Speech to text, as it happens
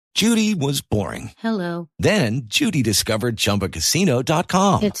Judy was boring. Hello. Then Judy discovered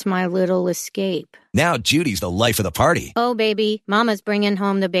ChumbaCasino.com. It's my little escape. Now Judy's the life of the party. Oh, baby, mama's bringing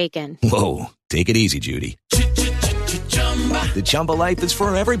home the bacon. Whoa, take it easy, Judy. The Chumba life is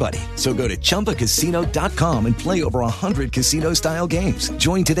for everybody. So go to ChumbaCasino.com and play over 100 casino-style games.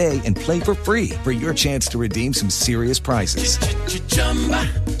 Join today and play for free for your chance to redeem some serious prizes.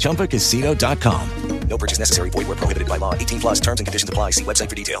 ChumbaCasino.com. No purchase necessary. Void where prohibited by law. 18 plus terms and conditions apply. See website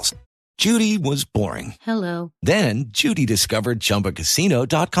for details. Judy was boring. Hello. Then Judy discovered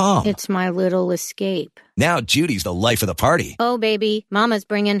ChumbaCasino.com. It's my little escape. Now Judy's the life of the party. Oh, baby, mama's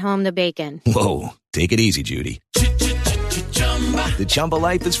bringing home the bacon. Whoa, take it easy, Judy. The Chumba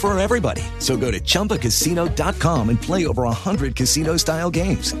life is for everybody. So go to ChumbaCasino.com and play over 100 casino-style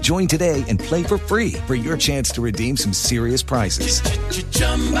games. Join today and play for free for your chance to redeem some serious prizes.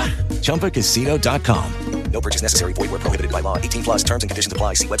 ChumbaCasino.com. No purchase necessary. Void where prohibited by law. 18 plus terms and conditions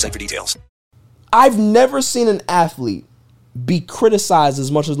apply. See website for details. I've never seen an athlete be criticized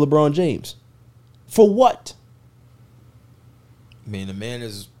as much as LeBron James. For what? I mean, the man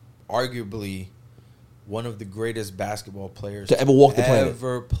is arguably one of the greatest basketball players to ever walk the planet.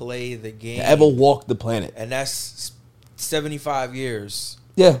 Ever play the game. To ever walk the planet. And that's 75 years.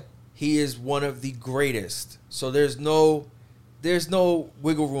 Yeah. He is one of the greatest. So there's no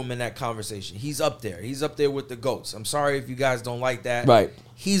wiggle room in that conversation. He's up there. He's up there with the GOATs. I'm sorry if you guys don't like that. Right.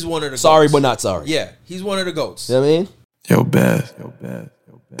 He's one of the sorry, GOATs. But not sorry. Yeah, he's one of the GOATs. You know what I mean? Yo, Beth.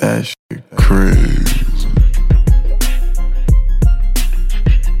 That shit crazy.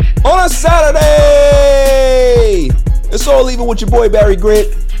 On a Saturday, it's All Even with your boy Barry Grant.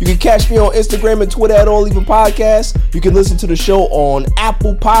 You can catch me on Instagram and Twitter at All Even Podcast. You can listen to the show on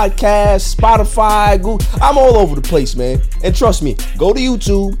Apple Podcasts, Spotify, Google. I'm all over the place, man. And trust me, go to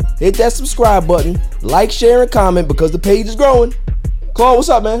YouTube, hit that subscribe button, like, share, and comment because the page is growing. Claude, what's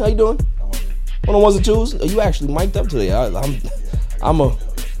up, man? How you doing? On the ones and twos? Are you actually mic'd up today?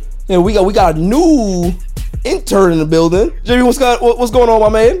 We got a new intern in the building. Jimmy, what's going on, my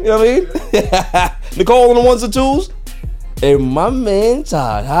man? You know what I mean? Nicole on the ones and twos. And my man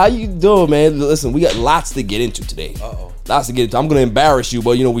Todd, how you doing, man? Listen, we got lots to get into today. Lots to get into. I'm gonna embarrass you,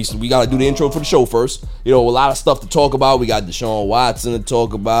 but you know we gotta do the intro for the show first. You know, a lot of stuff to talk about. We got Deshaun Watson to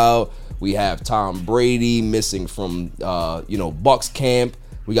talk about. We have Tom Brady missing from Bucks camp.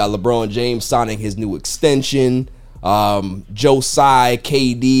 We got LeBron James signing his new extension. Joe Tsai,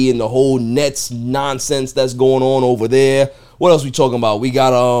 KD, and the whole Nets nonsense that's going on over there. What else we talking about? We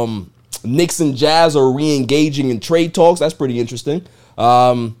got Knicks and Jazz are re-engaging in trade talks. That's pretty interesting.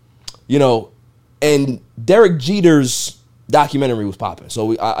 And Derek Jeter's documentary was popping.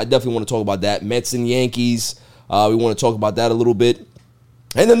 So I definitely want to talk about that. Mets and Yankees. We want to talk about that a little bit.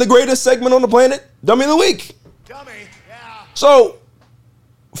 And then the greatest segment on the planet, Dummy of the Week. Dummy, yeah. So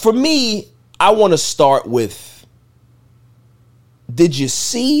for me, I want to start with, did you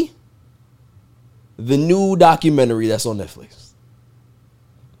see the new documentary that's on Netflix?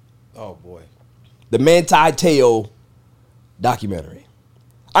 Oh, boy. The Manti Te'o documentary.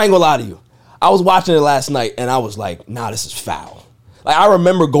 I ain't gonna lie to you. I was watching it last night, and I was like, nah, this is foul. Like, I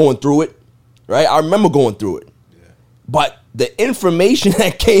remember going through it, right? Yeah. But the information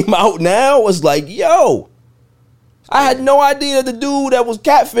that came out now was like, yo, I had no idea the dude that was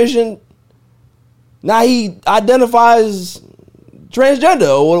catfishing, now he identifies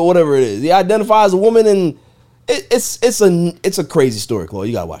transgender or whatever it is. He identifies a woman, and it's a crazy story, Chloe.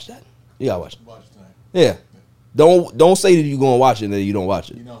 You gotta watch that. You gotta watch it. Yeah. Don't say that you're gonna watch it and then you don't watch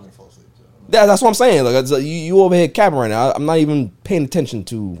it. You know I'm gonna fall asleep. So that's what I'm saying. Like you over here capping right now. I'm not even paying attention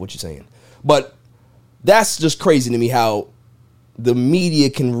to what you're saying. But that's just crazy to me how the media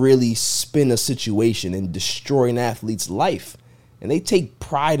can really spin a situation and destroy an athlete's life. And they take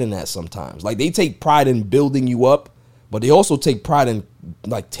pride in that sometimes. Like, they take pride in building you up, but they also take pride in,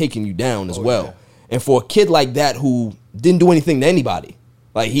 like, taking you down as well. Yeah. And for a kid like that who didn't do anything to anybody,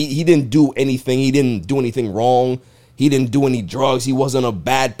 like, he didn't do anything. He didn't do anything wrong. He didn't do any drugs. He wasn't a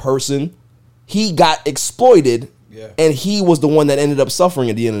bad person. He got exploited, and he was the one that ended up suffering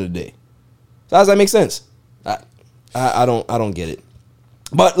at the end of the day. So how does that make sense? I don't get it.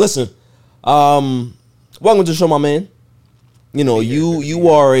 But listen, welcome to the show, my man. You know, you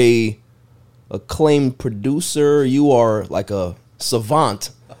are a acclaimed producer. You are like a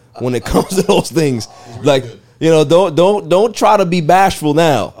savant when it comes to those things. Really like, good. You know, don't try to be bashful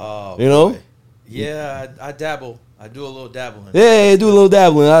now. Oh, you know? Boy. Yeah, I dabble. I do a little dabbling. Yeah, do a little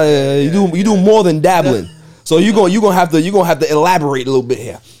dabbling. You do more than dabbling. So you're gonna have to elaborate a little bit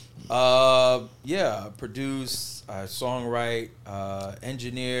here. Produce, songwrite,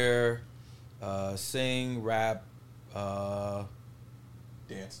 engineer, sing, rap,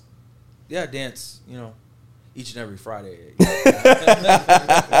 Dance. Yeah, dance. You know, each and every Friday.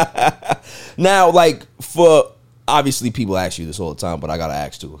 Now, like, for obviously people ask you this all the time, but I gotta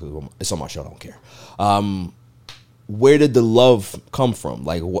ask too because it's on my show. I don't care. Where did the love come from?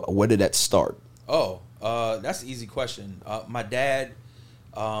 Like, where did that start? Oh, that's an easy question. My dad,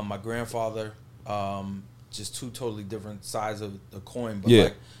 my grandfather, just two totally different sides of the coin. But Yeah.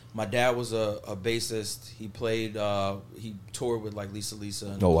 like, my dad was a bassist. He played. He toured with like Lisa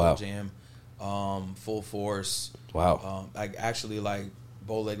and Oh, wow. Jam, Full Force. Wow. Like actually, like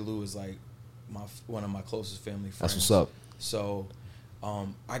Bow Leg Lou is like one of my closest family friends. That's what's up. So,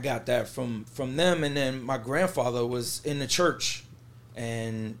 I got that from them, and then my grandfather was in the church,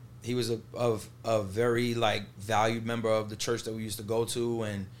 and he was a very like valued member of the church that we used to go to,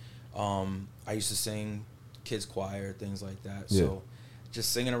 and I used to sing kids choir, things like that. Yeah. So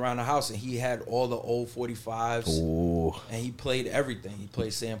just singing around the house, and he had all the old 45s. Ooh. And he played everything. He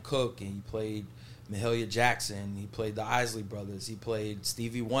played Sam Cooke, and he played Mahalia Jackson. He played the Isley Brothers. He played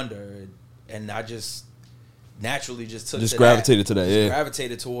Stevie Wonder, and I just naturally just Gravitated to that. Yeah.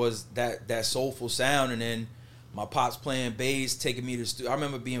 Gravitated towards that soulful sound, and then my pops playing bass, taking me to studio. I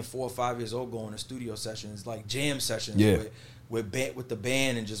remember being 4 or 5 years old, going to studio sessions, like jam sessions, Yeah. with the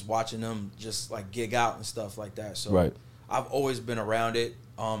band, and just watching them just like gig out and stuff like that. So Right. I've always been around it.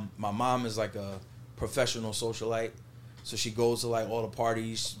 My mom is like a professional socialite, so she goes to like all the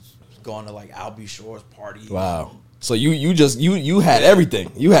parties. She's gone to like Albie Shore's party. Wow. So you had everything.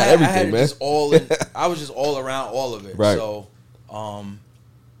 You had everything, I had it man. just all in, I was just all around all of it. Right. So,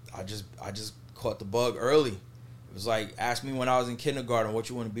 I just caught the bug early. It was like, ask me when I was in kindergarten what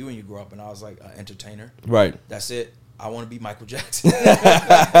you want to be when you grow up, and I was like, an entertainer. Right. That's it. I want to be Michael Jackson.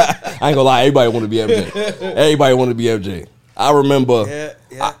 I ain't gonna lie. Everybody want to be MJ. Everybody want to be MJ. I remember.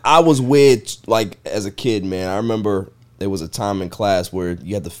 Yeah. I was weird, like as a kid, man. I remember there was a time in class where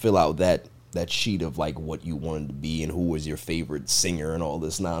you had to fill out that sheet of like what you wanted to be and who was your favorite singer and all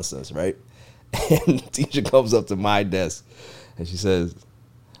this nonsense, right? And the teacher comes up to my desk and she says,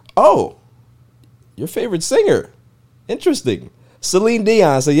 "Oh, your favorite singer? Interesting. Celine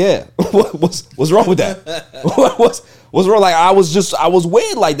Dion." I said, "Yeah." What's wrong with that? What's wrong? Like I was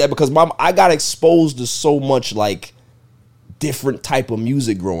weird like that because I got exposed to so much like different type of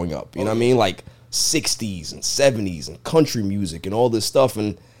music growing up. You know what I mean? Like 60s and 70s and country music and all this stuff.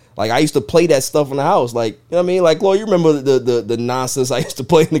 And like I used to play that stuff in the house. Like, you know what I mean? Like, Lord, you remember the nonsense I used to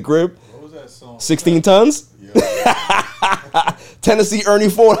play in the crib? What was that song? 16 Tons? Yeah. Tennessee Ernie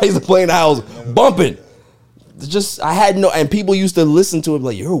Ford, I used to play in the house, bumping. Just I had no, and people used to listen to it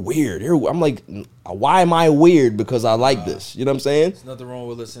like, "You're weird." I'm like, why am I weird? Because I like this. You know what I'm saying? There's nothing wrong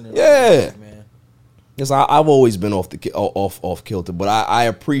with listening. Yeah. Man. Because I've always been off kilter, but I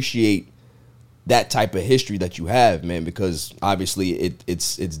appreciate that type of history that you have, man. Because obviously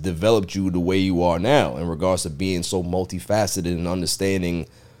it's developed you the way you are now in regards to being so multifaceted and understanding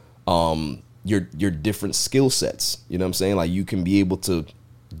your different skill sets. You know what I'm saying? Like you can be able to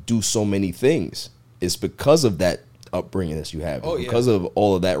do so many things. It's because of that upbringing that you have. Oh, It's yeah. because of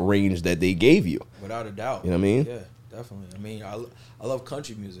all of that range that they gave you. Without a doubt. You know what I mean? Yeah, definitely. I mean, I love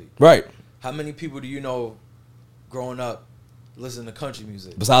country music. Right. How many people do you know growing up listen to country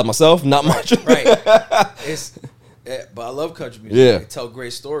music? Besides myself, not much. Right. But I love country music. Yeah. They tell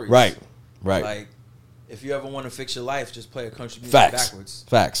great stories. Right. Like, if you ever want to fix your life, just play a country music Facts. backwards.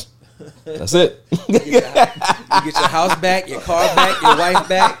 Facts. That's it. You get your house back, your car back, your wife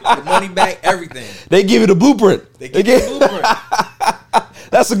back, your money back, everything. They give you the blueprint. They give you the blueprint.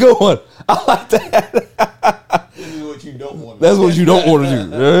 That's a good one. I like that. This is what you don't want. That's what you don't want to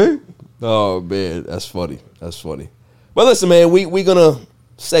do, right? Oh man, that's funny. That's funny. But listen, man, we gonna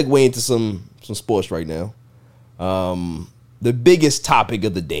segue into some sports right now. The biggest topic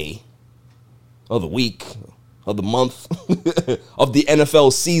of the day, of the week, of the month, of the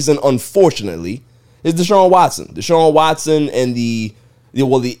NFL season, unfortunately, is Deshaun Watson. Deshaun Watson and the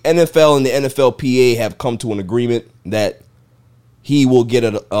NFL and the NFLPA have come to an agreement that he will get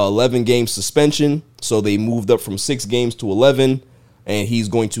an 11-game suspension. So they moved up from 6 games to 11, and he's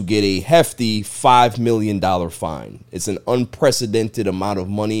going to get a hefty $5 million fine. It's an unprecedented amount of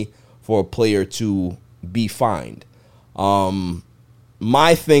money for a player to be fined.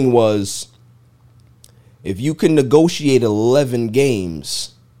 My thing was, if you can negotiate 11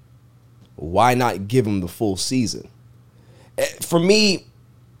 games, why not give him the full season? For me,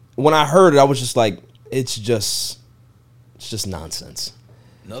 when I heard it, I was just like, it's just nonsense.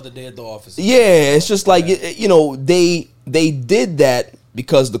 Another day at the office. Yeah, it's just like, you know, they did that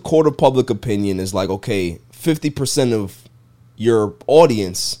because the court of public opinion is like, okay, 50% of your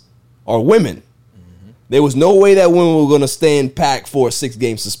audience are women. There was no way that women were going to stand pat for a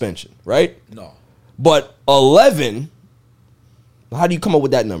 6-game suspension, right? No. But 11, how do you come up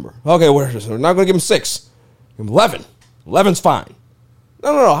with that number? Okay, we're not going to give him 6. Give him 11. 11's fine.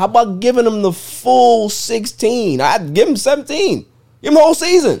 No. How about giving him the full 16? I'd give him 17. Give him the whole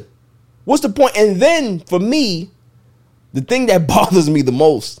season. What's the point? And then, for me, the thing that bothers me the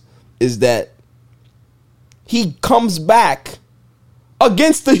most is that he comes back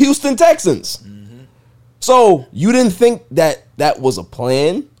against the Houston Texans. Mm-hmm. So you didn't think that was a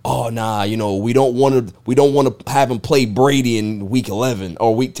plan? Oh, nah, we don't want to have him play Brady in week 11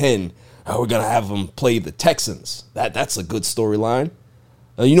 or week 10. We're going to have him play the Texans. That's a good storyline.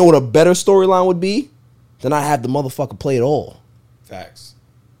 You know what a better storyline would be? Then I have the motherfucker play it all. Facts.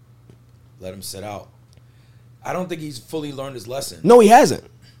 Let him sit out. I don't think he's fully learned his lesson. No, he hasn't.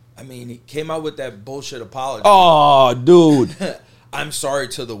 I mean, he came out with that bullshit apology. Oh, dude. I'm sorry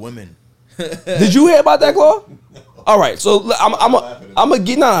to the women. Did you hear about that, Claw? All right, so I'm gonna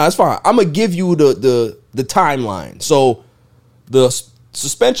give. No, that's fine. I'm gonna give you the timeline. So the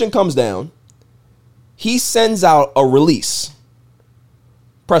suspension comes down. He sends out a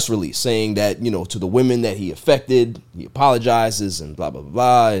press release, saying that to the women that he affected, he apologizes and blah blah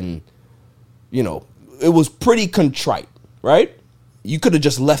blah, and it was pretty contrite, right? You could have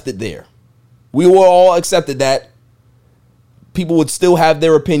just left it there. We were all accepted that. People would still have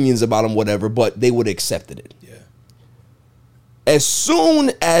their opinions about him, whatever, but they would have accepted it. Yeah. As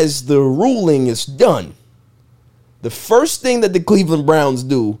soon as the ruling is done, the first thing that the Cleveland Browns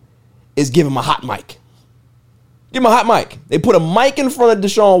do is give him a hot mic. Give him a hot mic. They put a mic in front of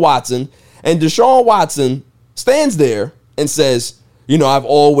Deshaun Watson, and Deshaun Watson stands there and says, I've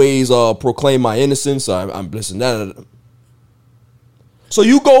always proclaimed my innocence. I'm listening. That. So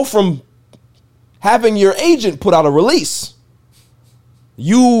you go from having your agent put out a release,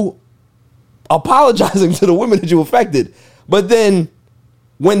 you apologizing to the women that you affected, but then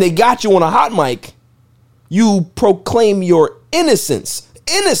when they got you on a hot mic, you proclaim your innocence.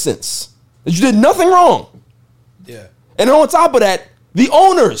 Innocence. That you did nothing wrong. Yeah. And on top of that, the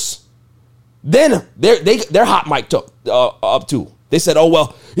owners, then they're hot mic'd up too. They said, oh,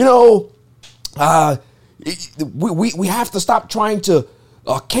 well, we have to stop trying to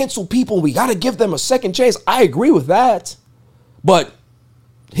cancel people. We got to give them a second chance. I agree with that. But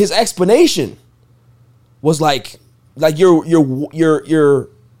his explanation was like you're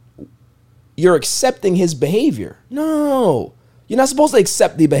accepting his behavior. No, you're not supposed to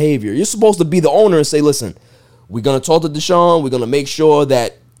accept the behavior. You're supposed to be the owner and say, listen, we're going to talk to Deshaun. We're going to make sure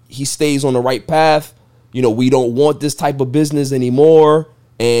that he stays on the right path. We don't want this type of business anymore.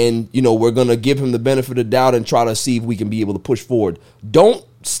 And, we're going to give him the benefit of the doubt and try to see if we can be able to push forward. Don't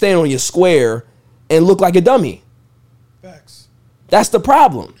stand on your square and look like a dummy. Facts. That's the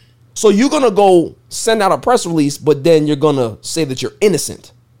problem. So you're going to go send out a press release, but then you're going to say that you're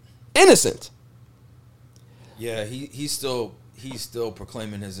innocent. Innocent. Yeah, he's still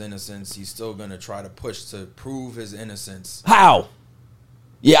proclaiming his innocence. He's still going to try to push to prove his innocence. How?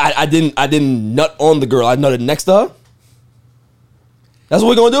 Yeah, I didn't nut on the girl. I nutted next to her. That's what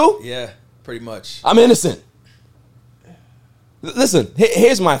we're going to do? Yeah, pretty much. I'm innocent. Listen,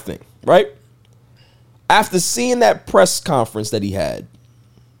 here's my thing, right? After seeing that press conference that he had,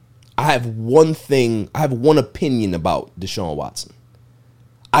 I have one opinion about Deshaun Watson.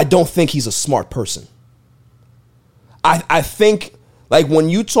 I don't think he's a smart person. I think, like, when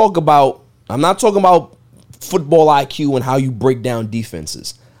you talk about, I'm not talking about football IQ and how you break down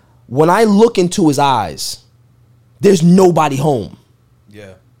defenses. When I look into his eyes, there's nobody home.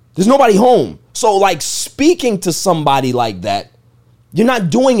 Yeah. There's nobody home. So, like, speaking to somebody like that, you're not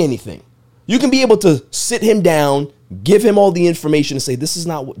doing anything. You can be able to sit him down, give him all the information and say, this is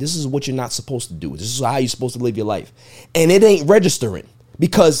what you're not supposed to do. This is how you're supposed to live your life. And it ain't registering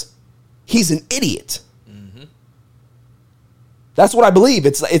because he's an idiot. Mm-hmm. That's what I believe.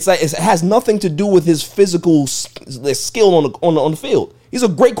 It's like it has nothing to do with his physical skill on the field. He's a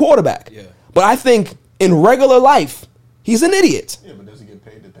great quarterback. Yeah. But I think in regular life, he's an idiot. Yeah, but does he get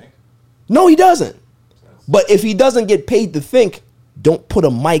paid to think? No, he doesn't. But if he doesn't get paid to think, don't put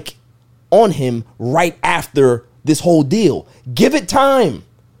a mic on him right after this whole deal. Give it time.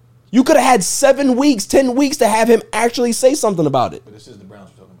 You could have had 7 weeks, 10 weeks to have him actually say something about it. But this is the Browns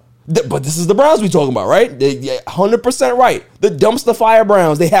we're talking about. But this is the Browns we're talking about, right? 100% right. The dumpster fire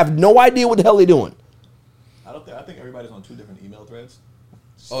Browns. They have no idea what the hell they're doing. I think everybody's on 2 different email threads.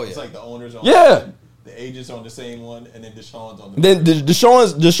 Oh, yeah. It's like the owners on Yeah. the agents on the same one, and then Deshaun's on the Then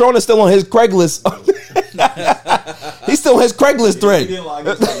Deshaun is still on his Craigslist. He's still on his Craigslist thread. He didn't log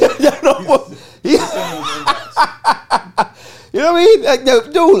into it. You know what I mean? Like,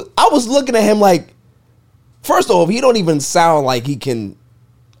 dude, I was looking at him like, First off, he don't even sound like he can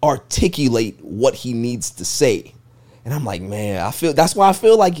articulate what he needs to say. And I'm like, man, that's why I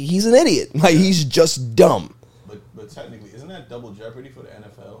feel like he's an idiot. Like, he's just dumb. But technically, isn't that double jeopardy for the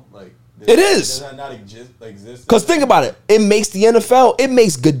NFL? Like, it is. Does that not exist? Because think about it. It makes the NFL, it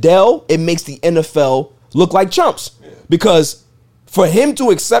makes Goodell, it makes the NFL look like chumps. Yeah. Because for him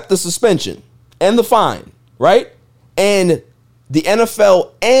to accept the suspension and the fine, right? And the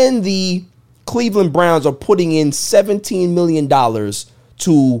NFL and the Cleveland Browns are putting in $17 million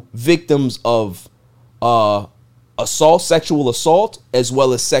to victims of assault, sexual assault, as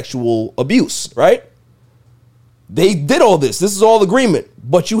well as sexual abuse, right? They did all this. This is all agreement.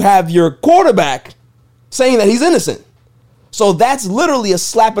 But you have your quarterback saying that he's innocent. So that's literally a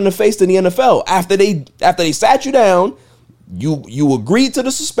slap in the face to the NFL. After they sat you down, you agreed to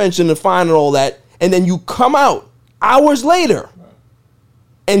the suspension and fine and all that, and then you come out hours later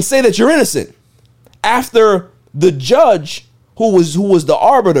and say that you're innocent. After the judge, who was the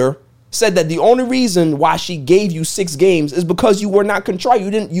arbiter, said that the only reason why she gave you 6 games is because you were not contrite.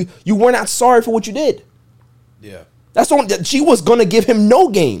 You were not sorry for what you did. Yeah. That's on. She was gonna give him no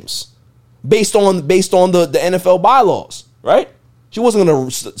games based on the NFL bylaws, right? She wasn't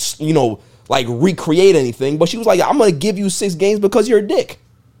gonna like recreate anything, but she was like, I'm gonna give you 6 games because you're a dick.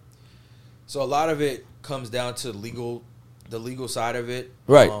 So a lot of it comes down to the legal side of it.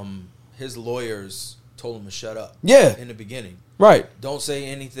 Right. His lawyers told him to shut up. Yeah. In the beginning. Right. Don't say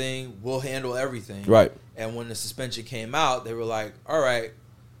anything. We'll handle everything. Right. And when the suspension came out, they were like, all right,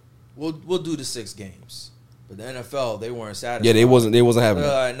 we'll do the 6 games. But the NFL, they weren't satisfied. Yeah, they wasn't having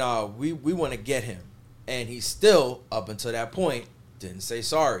it. No, we want to get him. And he still, up until that point, didn't say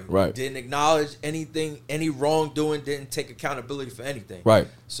sorry. Right. Didn't acknowledge anything, any wrongdoing, didn't take accountability for anything. Right.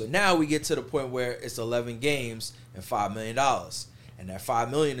 So now we get to the point where it's 11 games and $5 million. And that $5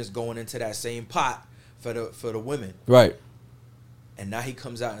 million is going into that same pot for the women. Right. And now he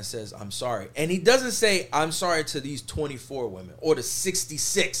comes out and says, I'm sorry. And he doesn't say, I'm sorry to these 24 women or the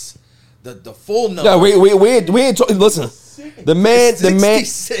 66. The full number. No, we ain't talking. Listen, the man.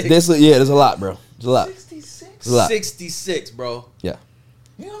 There's a lot, bro. There's a lot. 66? 66, bro. Yeah.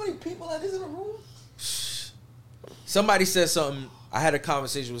 You know how many people that is in a room? Somebody said something. I had a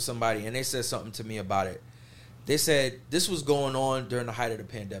conversation with somebody, and they said something to me about it. They said this was going on during the height of the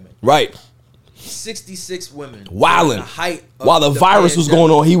pandemic. Right. 66 women. Wilding. The height of while the virus was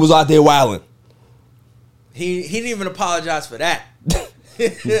going on, he was out there wilding. He didn't even apologize for that.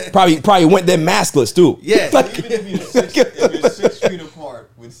 probably went there maskless too. Yeah. Even if you're 6 feet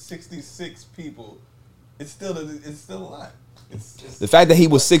apart with 66 people, it's still a lot. It's the fact that he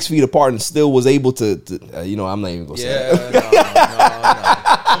was 6 feet apart and still was able to I'm not even gonna say that. No.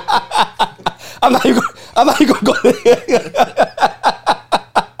 I'm not even gonna go there.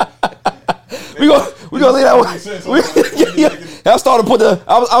 We gonna leave that one. I started to put the.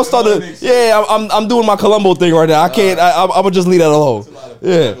 I started. Yeah, I'm doing my Columbo thing right now. I can't. I'm gonna just leave that alone.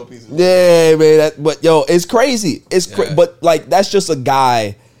 Yeah, man. But yo, it's crazy. But like that's just a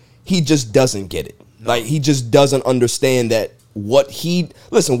guy. He just doesn't get it. No. Like he just doesn't understand that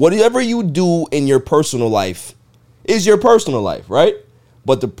whatever you do in your personal life is your personal life, right?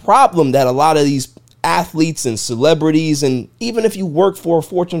 But the problem that a lot of these athletes and celebrities, and even if you work for a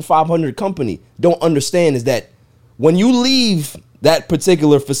Fortune 500 company, don't understand is that when you leave that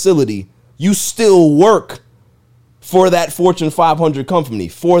particular facility, you still work for that Fortune 500 company,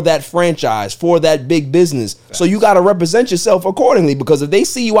 for that franchise, for that big business. Facts. So you got to represent yourself accordingly, because if they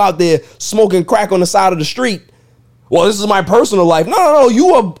see you out there smoking crack on the side of the street, well, this is my personal life. No.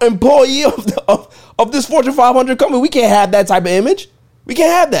 You are an employee of this Fortune 500 company. We can't have that type of image. We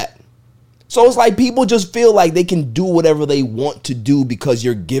can't have that. So it's like people just feel like they can do whatever they want to do because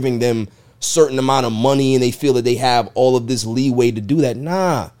you're giving them certain amount of money and they feel that they have all of this leeway to do that.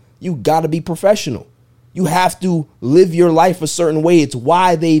 Nah, you got to be professional. You have to live your life a certain way. It's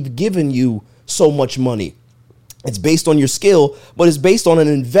why they've given you so much money. It's based on your skill, but it's based on an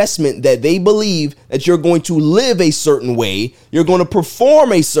investment that they believe that you're going to live a certain way, you're going to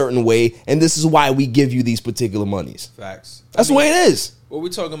perform a certain way, and this is why we give you these particular monies. Facts. That's the way it is. What we're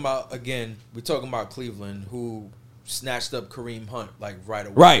talking about, again, we're talking about Cleveland, who snatched up Kareem Hunt, like, right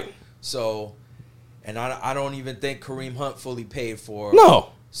away. Right. So, and I don't even think Kareem Hunt fully paid for. No.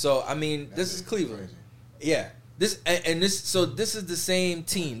 So, I mean, this is Cleveland. Yeah. This is the same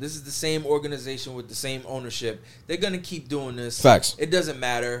team. This is the same organization with the same ownership. They're gonna keep doing this. Facts. It doesn't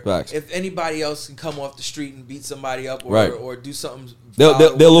matter. Facts. If anybody else can come off the street and beat somebody up or do something, they'll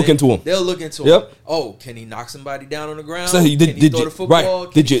look into him. They'll look into him. Oh, can he knock somebody down on the ground? So can he throw the football?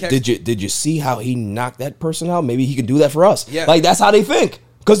 Right. Did you see how he knocked that person out? Maybe he can do that for us. Yeah. Like that's how they think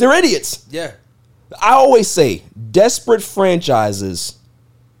because they're idiots. Yeah. I always say desperate franchises,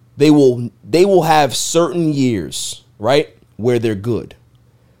 they will have certain years, right, where they're good.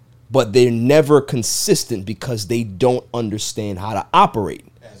 But they're never consistent because they don't understand how to operate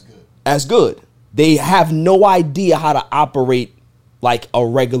as good. They have no idea how to operate like a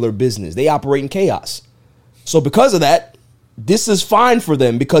regular business. They operate in chaos. So because of that, this is fine for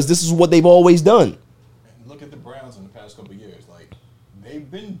them because this is what they've always done. And look at the Browns in the past couple of years. Like, they've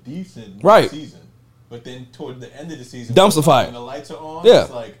been decent Right. this season. But then toward the end of the season, Dumpster fire. when the lights are on, Yeah.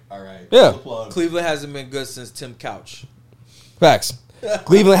 it's like, all right, Yeah. pull the plug. Cleveland hasn't been good since Tim Couch. Facts.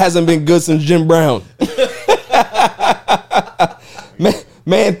 Cleveland hasn't been good since Jim Brown.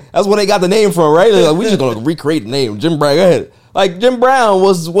 man, that's where they got the name from, right? They're like, we just gonna recreate the name. Jim Brown, go ahead. Like, Jim Brown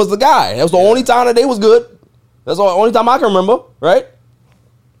was the guy. That was the only time that they was good. That's the only time I can remember, right?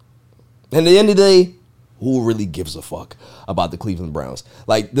 And at the end of the day, who really gives a fuck about the Cleveland Browns?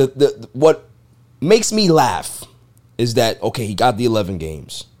 Like, the what makes me laugh is that, okay, he got the 11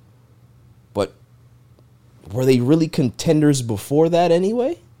 games. But were they really contenders before that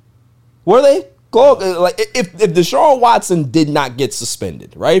anyway? Were they? Like, if Deshaun Watson did not get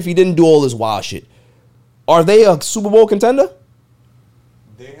suspended, right? If he didn't do all this wild shit, are they a Super Bowl contender?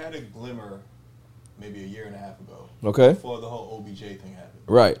 They had a glimmer maybe a year and a half ago. Okay. Before the whole OBJ thing happened.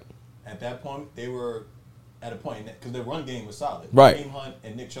 Right. At that point, they were at a point, because their run game was solid. Right. Kareem Hunt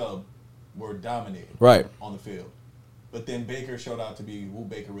and Nick Chubb were dominating Right. on the field. But then Baker showed out to be who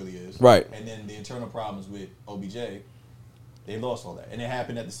Baker really is. Right. And then the internal problems with OBJ, they lost all that. And it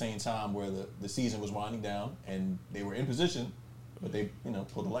happened at the same time where the season was winding down and they were in position, but they,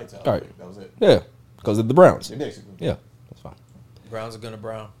 pulled the lights out. All right. That was it. Yeah. Because of the Browns. They basically. Yeah. That's fine. Browns are gonna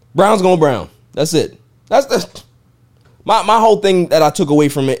Brown. Browns going Brown. That's it. That's my whole thing that I took away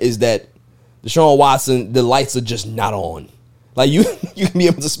from it is that Deshaun Watson, the lights are just not on. Like, you can be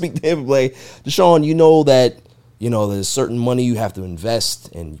able to speak to him and play, Deshaun, you know that, there's certain money you have to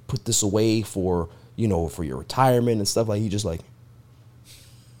invest and put this away for, for your retirement and stuff. Like, he just like,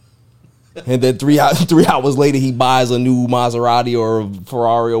 and then 3 hours later, he buys a new Maserati or a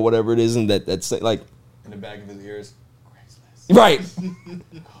Ferrari or whatever it is. And that's like, In the back of his ears, Craigslist. right.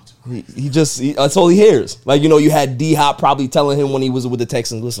 That's all he hears. Like, you had D-Hop probably telling him when he was with the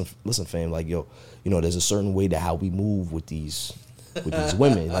Texans, listen, fam, like, yo, there's a certain way to how we move with these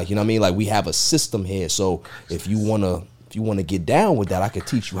women. Like, you know what I mean? Like, we have a system here. So if you wanna get down with that, I could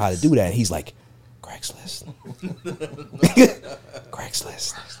teach you how to do that. And he's like, Craigslist.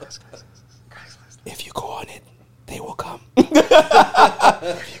 Craigslist. If you go on it, they will come. If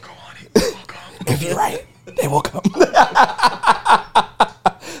you go on it, they will come. If you're right, they will come.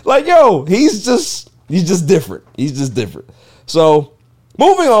 Like, yo, he's just different. He's just different. So,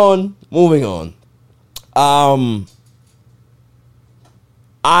 moving on.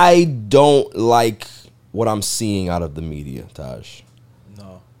 I don't like what I'm seeing out of the media, Taj.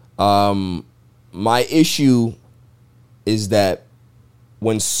 No. My issue is that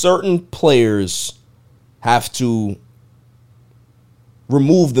when certain players have to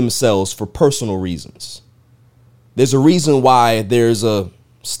remove themselves for personal reasons, there's a reason why there's a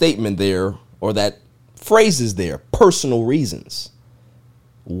statement there or that phrase is there, personal reasons.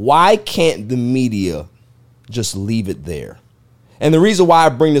 Why can't the media just leave it there? And the reason why I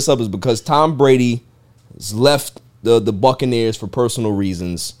bring this up is because Tom Brady has left the Buccaneers for personal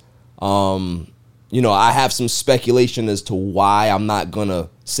reasons. I have some speculation as to why. I'm not going to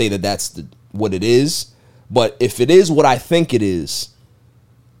say that that's what it is. But if it is what I think it is,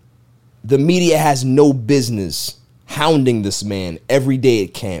 the media has no business hounding this man every day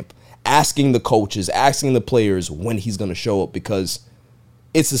at camp, asking the coaches, asking the players when he's going to show up because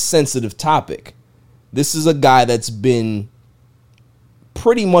it's a sensitive topic. This is a guy that's been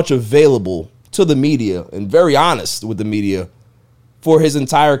pretty much available to the media and very honest with the media for his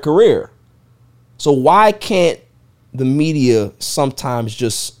entire career. So why can't the media sometimes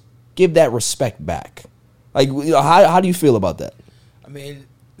just give that respect back? Like, how do you feel about that? I mean,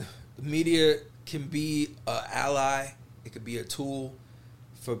 the media can be an ally. It could be a tool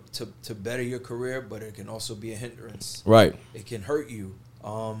to better your career, but it can also be a hindrance. Right. It can hurt you.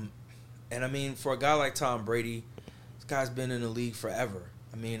 And I mean, for a guy like Tom Brady, this guy's been in the league forever.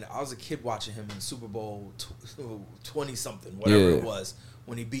 I mean, I was a kid watching him in Super Bowl 20-something, whatever it was,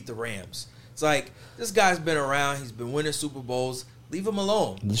 when he beat the Rams. It's like, this guy's been around. He's been winning Super Bowls. Leave him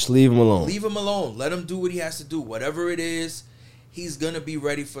alone. Just leave him alone. Leave him alone. Let him do what he has to do. Whatever it is, he's going to be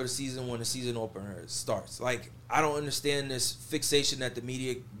ready for the season when the season opener starts. Like, I don't understand this fixation that the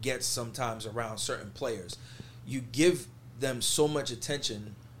media gets sometimes around certain players. You give them so much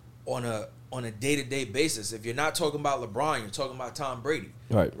attention on a day-to-day basis. If you're not talking about LeBron, you're talking about Tom Brady.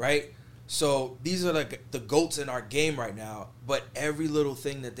 Right. Right? So these are like the GOATs in our game right now, but every little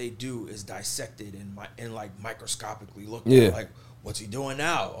thing that they do is dissected and like microscopically looked at. Like, what's he doing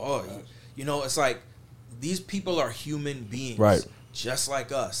now? Oh, you know, it's like these people are human beings, right? Just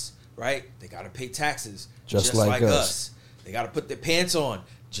like us, right? They got to pay taxes, just like us. They got to put their pants on,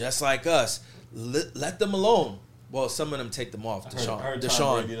 just like us. Let them alone. Well, some of them take them off. Deshaun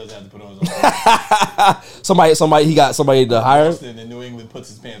doesn't have to put on his own. somebody, he got somebody to hire. Boston in New England puts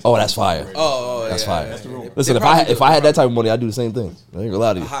his pants on. Oh, that's fire. That's fire. That's the rule. Listen, if I had that type of money, I'd do the same thing. I ain't gonna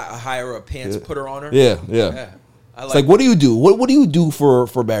lie to you. I hire a pants putter on her. Yeah. It's like, what do you do? What do you do for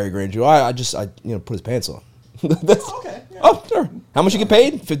Barry Grandview? I put his pants on. Okay. Yeah. Oh, sure. How much you get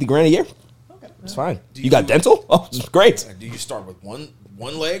paid? $50,000 a year. Okay, it's fine. You got dental? Oh, it's great. Do you start with one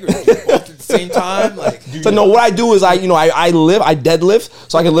leg or do you both at the same time? Like, so no, what I do is I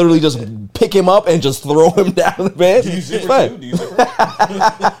deadlift, so I can literally just pick him up and just throw him down the bed. Do you zipper too? Do you zipper?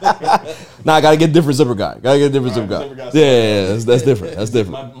 Nah, I gotta get a different zipper guy. Yeah, that's different. That's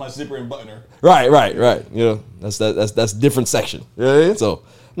different. My zipper and buttoner. Right. You know, that's different section. Yeah. So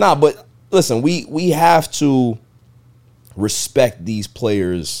but listen, we have to respect these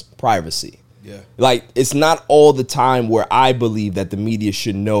players' privacy. Yeah. Like, it's not all the time where I believe that the media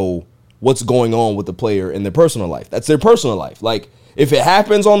should know what's going on with the player in their personal life. That's their personal life. Like, if it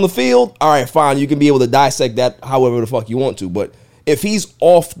happens on the field, all right, fine. You can be able to dissect that however the fuck you want to. But if he's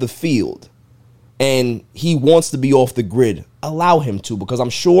off the field and he wants to be off the grid, allow him to, because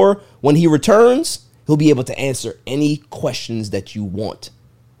I'm sure when he returns, he'll be able to answer any questions that you want,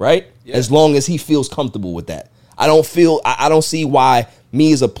 right? Yeah. As long as he feels comfortable with that. I don't see why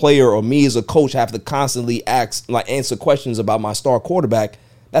me as a player or me as a coach have to constantly answer questions about my star quarterback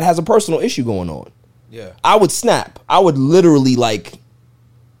that has a personal issue going on. Yeah. I would snap. I would literally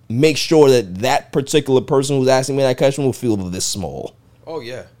make sure that particular person who's asking me that question will feel this small. Oh,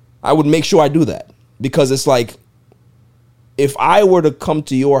 yeah. I would make sure I do that, because it's like, if I were to come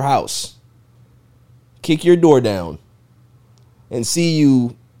to your house, kick your door down, and see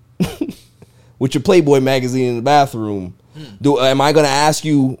you with your Playboy magazine in the bathroom, am I going to ask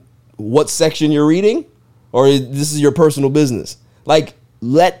you what section you're reading? Or this is your personal business? Like,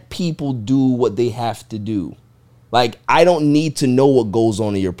 let people do what they have to do. Like, I don't need to know what goes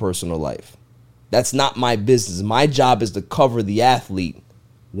on in your personal life. That's not my business. My job is to cover the athlete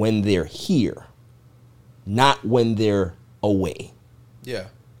when they're here, not when they're away. Yeah.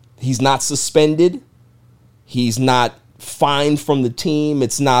 He's not suspended. He's not fined from the team.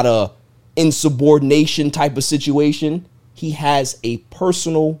 It's not a insubordination type of situation. He has a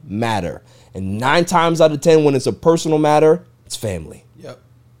personal matter. And 9 times out of 10, when it's a personal matter, it's family. Yep.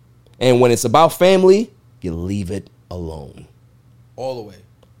 And when it's about family, you leave it alone. All the way.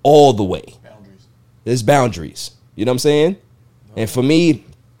 All the way. Boundaries. There's boundaries. You know what I'm saying? And for me,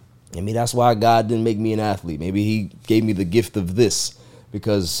 that's why God didn't make me an athlete. Maybe he gave me the gift of this,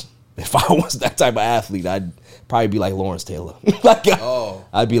 because if I was that type of athlete, I'd probably be like Lawrence Taylor.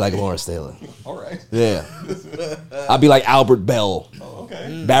 I'd be like Lawrence Taylor. All right. Yeah. I'd be like Albert Bell. Oh,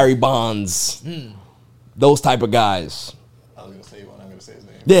 okay. Barry Bonds. Those type of guys. I was going to say one. I'm going to say his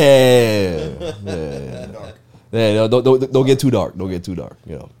name. Yeah. Dark. Yeah, don't get too dark. Don't get too dark,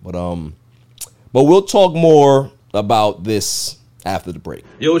 you know. But we'll talk more about this after the break.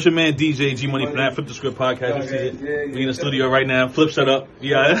 Yo, it's your man DJ G Money from that Flip the Script podcast. You see it? We in the studio right now. Flip, shut up.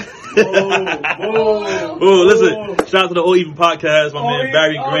 Yeah. Oh, listen. Shout out to the All Even podcast. My man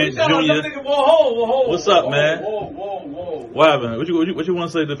Barry Grant Jr. What's up, man? What happened? What you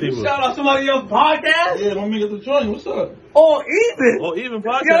want to say to the people? Shout out somebody else's podcast. Yeah, don't make it the joint. What's up? All Even. All Even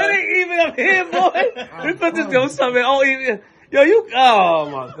podcast. Yo, it ain't even up here, boy. We put this. Yo, what's up, man? All Even. Yo, you. Oh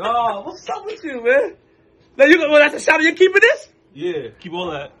my God. What's up with you, man? Now that's a shout out. You keeping this? Yeah, keep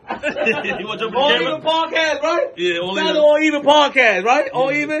all that. You want to jump All on the Even camera? podcast, right? Yeah, All Shout out Even. to All Even podcast, right? All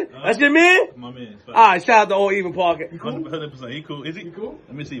Even. That's your man. My man. All right, shout out to All Even podcast. 100%. He cool. Is he cool?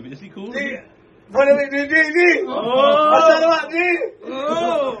 Let me see. Is he cool? Yeah. What are we doing, G? What's that about, G?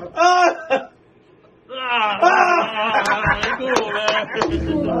 Cool,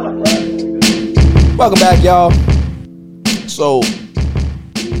 man. Welcome back, y'all. So,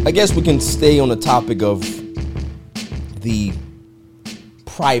 I guess we can stay on the topic of the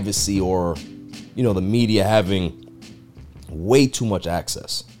privacy, or, the media having way too much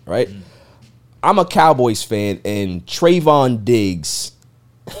access, right? I'm a Cowboys fan, and Trayvon Diggs,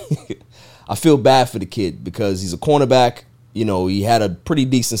 I feel bad for the kid because he's a cornerback. He had a pretty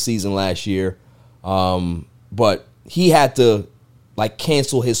decent season last year, but he had to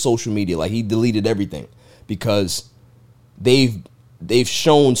cancel his social media. He deleted everything because they've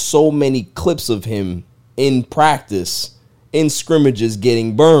shown so many clips of him in practice in scrimmages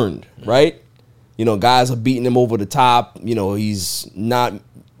getting burned, right? You know, guys are beating him over the top. You know, he's not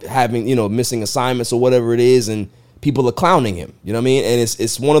having, you know, missing assignments or whatever it is, and people are clowning him. You know what I mean? And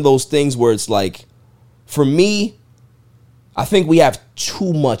it's one of those things where it's like, for me, I think we have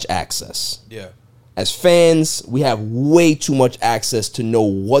too much access. Yeah. As fans, we have way too much access to know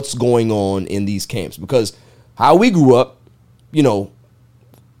what's going on in these camps, because how we grew up, you know,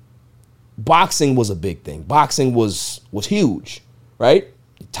 boxing was a big thing. Boxing was huge, right?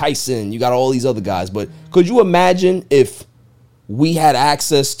 Tyson, you got all these other guys. But could you imagine if we had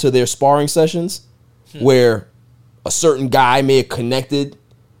access to their sparring sessions where a certain guy may have connected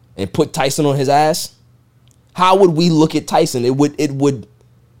and put Tyson on his ass? How would we look at Tyson? It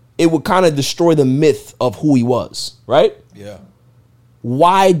would kind of destroy the myth of who he was, right? Yeah.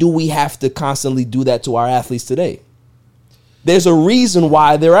 Why do we have to constantly do that to our athletes today? There's a reason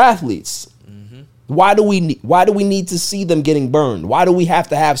why they're athletes. Mm-hmm. Why do we need to see them getting burned? Why do we have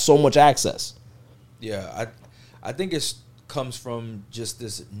to have so much access? Yeah, I think it comes from just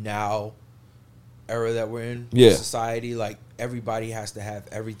this now era that we're in, society. Like, everybody has to have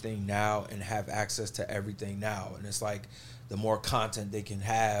everything now and have access to everything now. And it's like, the more content they can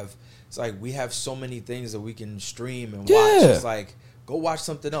have, it's like we have so many things that we can stream and watch. It's like, go watch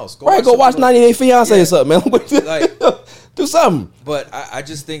something else. Go watch 90 Day Fiancé or something, man. Like, do something. But I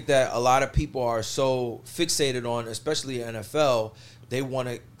just think that a lot of people are so fixated on, especially NFL, they want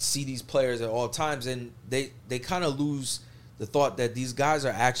to see these players at all times, and they kind of lose the thought that these guys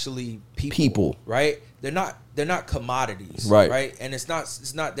are actually people, right? They're not commodities, right? And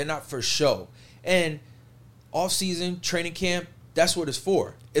they're not for show. And off-season, training camp, that's what it's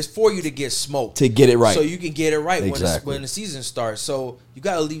for. It's for you to get smoked. To get it right. So you can get it right exactly. when the season starts. So you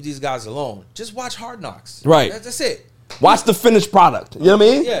got to leave these guys alone. Just watch Hard Knocks. Right. That's it. Watch the finished product. You know what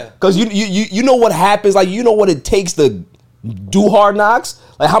I mean? Yeah. Because you know what happens. Like, you know what it takes to do Hard Knocks.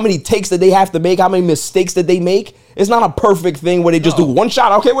 Like, how many takes that they have to make, how many mistakes that they make. It's not a perfect thing where they just do one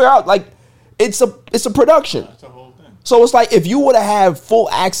shot. Okay, we're out. Like, it's a production. That's the whole thing. So it's like, if you were to have full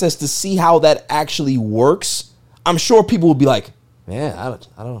access to see how that actually works, I'm sure people would be like, man, I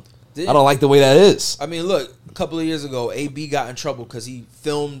don't like the way that is. I mean, look, a couple of years ago, AB got in trouble because he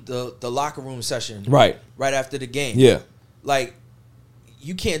filmed the locker room session right after the game. Yeah. Like,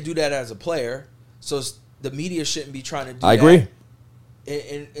 you can't do that as a player, so the media shouldn't be trying to do that. I agree.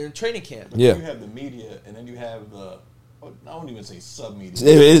 In training camp. Yeah. You have the media, and then you have the, I won't even say sub-media.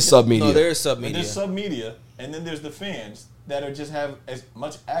 It is sub-media. No, there is sub-media. There's sub-media, and then there's the fans that are just have as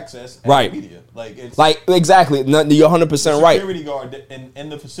much access as right. the media. Like, it's exactly. You're 100% right. The security guard in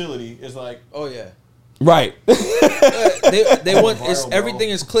the facility is like, oh yeah. Right. they want everything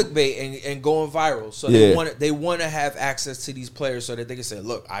is clickbait and going viral. So they want to have access to these players so that they can say,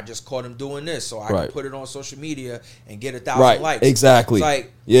 look, I just caught him doing this, so I can put it on social media and get 1,000 likes. Exactly. It's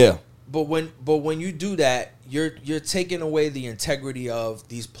like, yeah. But when you do that, you're taking away the integrity of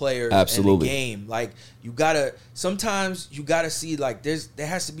these players Absolutely. and the game. Like, sometimes you gotta see, like, there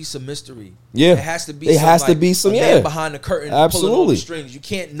has to be some mystery. Yeah. There has to be some man behind the curtain Absolutely. pulling all the strings. You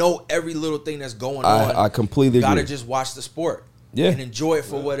can't know every little thing that's going on. I completely agree. You gotta just watch the sport. Yeah. And enjoy it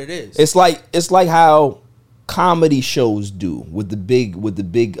for what it is. It's like how comedy shows do with the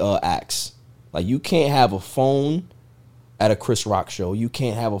big acts. Like, you can't have a phone at a Chris Rock show. You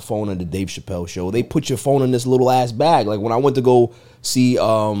can't have a phone at the Dave Chappelle show. They put your phone in this little ass bag. Like, when I went to go see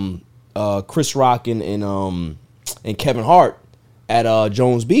Chris Rock and Kevin Hart at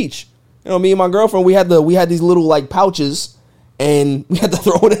Jones Beach, you know, me and my girlfriend, we had these little like pouches, and we had to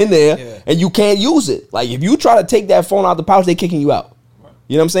throw it in there, and you can't use it. Like, if you try to take that phone out the pouch, they kicking you out. Right.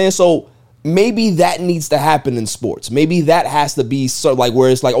 You know what I'm saying? So maybe that needs to happen in sports. Maybe that has to be like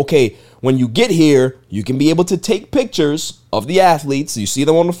where it's like, okay, when you get here, you can be able to take pictures of the athletes. You see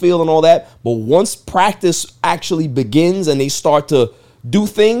them on the field and all that. But once practice actually begins and they start to do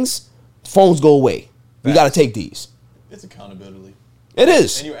things, phones go away. We got to take these. It's accountability. It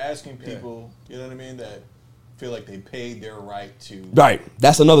is. And you're asking people, you know what I mean, that feel like they paid their right to. Right.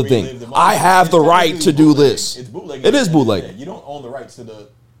 That's another thing. I have the right to do this. It's bootlegging. It is bootlegging. You don't own the rights to the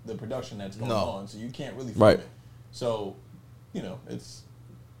production that's going on, so you can't really film right. it. So, you know, it's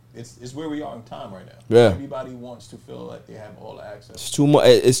where we are in time right now. Yeah. Everybody wants to feel like they have all the access. It's too much.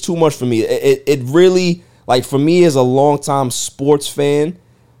 It's too much for me. It really, like, for me as a longtime sports fan,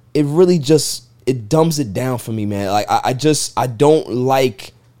 it really just it dumbs it down for me, man. Like, I don't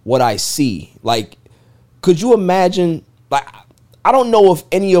like what I see. Like, could you imagine? Like, I don't know if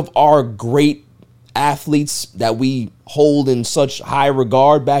any of our great athletes that we hold in such high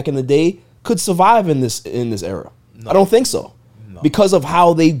regard back in the day could survive in this era. No. I don't think so. No. Because of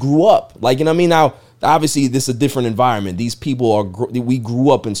how they grew up. Like, you know what I mean? Now, Obviously, this is a different environment. These people we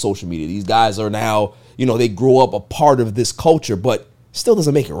grew up in social media. These guys are now, they grow up a part of this culture, but still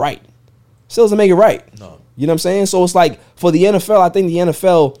doesn't make it right. Still doesn't make it right. No. You know what I'm saying? So it's like for the NFL, I think the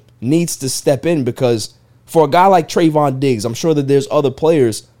NFL needs to step in because for a guy like Trayvon Diggs, I'm sure that there's other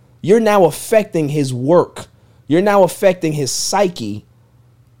players, you're now affecting his work. You're now affecting his psyche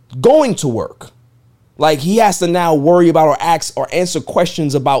going to work. Like he has to now worry about or ask or answer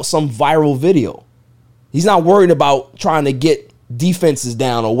questions about some viral video. He's not worried about trying to get defenses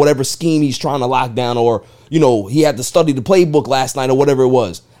down or whatever scheme he's trying to lock down or, he had to study the playbook last night or whatever it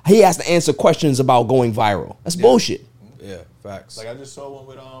was. He has to answer questions about going viral. That's bullshit. Yeah, facts. Like I just saw one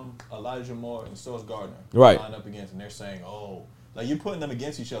with Elijah Moore and Sauce Gardner. Right. Lined up against, and they're saying, like you're putting them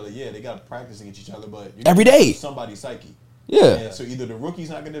against each other. Yeah, they got to practice against each other, but you're every day somebody's psyche. Yeah. And so either the rookie's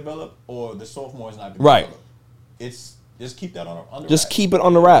not going to develop or the sophomore's not going to right. develop. It's just keep that on the just wraps. keep it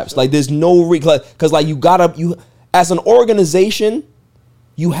on the wraps. Like there's no because like you as an organization,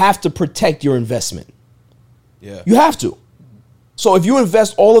 you have to protect your investment. Yeah. You have to. So if you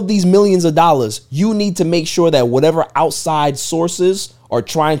invest all of these millions of dollars, you need to make sure that whatever outside sources are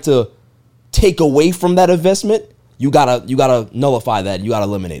trying to take away from that investment, you gotta nullify that. You gotta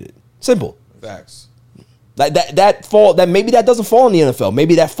eliminate it. Simple. Facts. Like that maybe that doesn't fall on the NFL.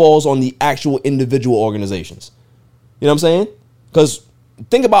 Maybe that falls on the actual individual organizations. You know what I'm saying? Because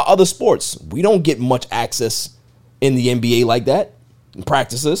think about other sports. We don't get much access in the NBA like that. In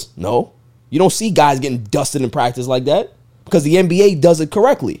practices, no. You don't see guys getting dusted in practice like that because the NBA does it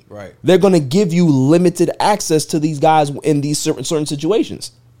correctly. Right. They're going to give you limited access to these guys in these certain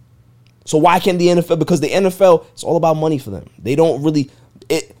situations. So why can't the NFL? Because the NFL, it's all about money for them. They don't really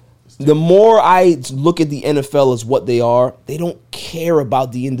the more I look at the NFL as what they are, they don't care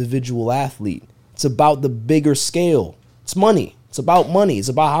about the individual athlete. It's about the bigger scale. It's money. It's about money. It's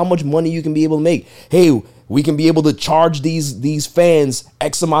about how much money you can be able to make. Hey, we can be able to charge these fans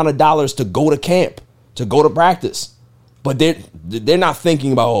X amount of dollars to go to camp, to go to practice. But they're not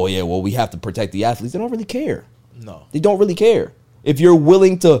thinking about, we have to protect the athletes. They don't really care. No. They don't really care. If you're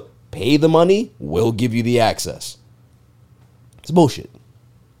willing to pay the money, we'll give you the access. It's bullshit.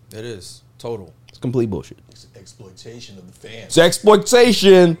 It is. Total. It's complete bullshit. It's exploitation of the fans. It's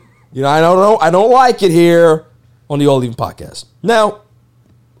exploitation. I don't like it here on the All Even podcast. Now,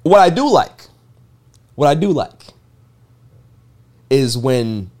 what I do like is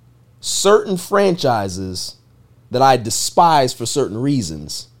when certain franchises that I despise for certain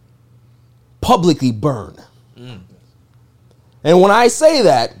reasons publicly burn. And when I say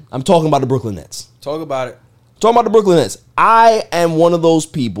that, I'm talking about the Brooklyn Nets. Talk about it. Talking about the Brooklyn Nets. I am one of those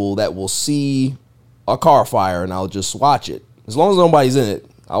people that will see a car fire and I'll just watch it. As long as nobody's in it,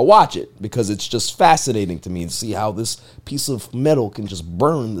 I'll watch it because it's just fascinating to me to see how this piece of metal can just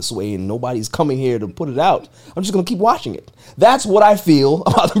burn this way and nobody's coming here to put it out. I'm just going to keep watching it. That's what I feel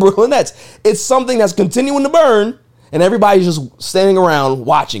about the Brooklyn Nets. It's something that's continuing to burn and everybody's just standing around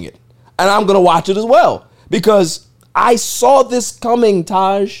watching it. And I'm going to watch it as well because I saw this coming,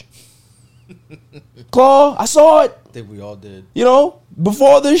 Taj. Claw, I saw it. I think we all did.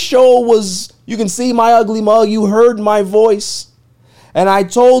 Before this show was, you can see my ugly mug, you heard my voice. And I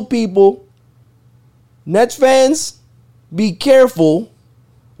told people, Nets fans, be careful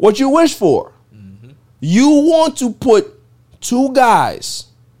what you wish for. Mm-hmm. You want to put two guys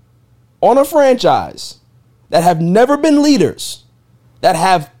on a franchise that have never been leaders, that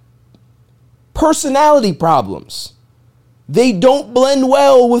have personality problems. They don't blend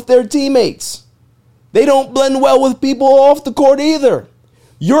well with their teammates. They don't blend well with people off the court either.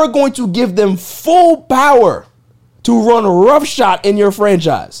 You're going to give them full power to run roughshod in your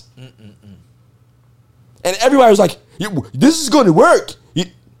franchise. And everybody was like, this is going to work.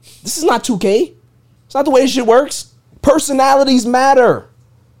 This is not 2K. It's not the way this shit works. Personalities matter.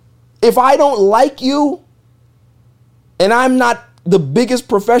 If I don't like you and I'm not the biggest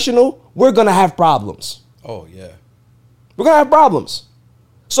professional, we're going to have problems. Oh, yeah. We're going to have problems.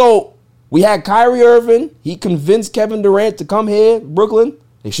 So we had Kyrie Irving. He convinced Kevin Durant to come here, Brooklyn.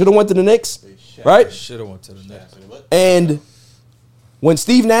 They should have went to the Knicks, right? Should have went to the Knicks. And when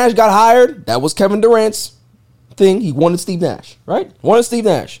Steve Nash got hired, that was Kevin Durant's thing. He wanted Steve Nash, right? Wanted Steve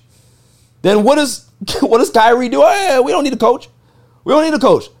Nash. Then what does Kyrie do? We don't need a coach. We don't need a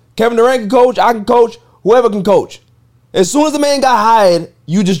coach. Kevin Durant can coach. I can coach. Whoever can coach. As soon as the man got hired,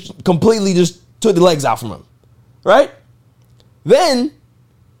 you just completely just took the legs out from him, right? Then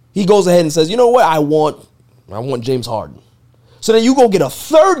he goes ahead and says, you know what? I want James Harden. So then you go get a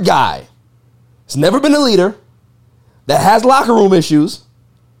third guy that's never been a leader, that has locker room issues,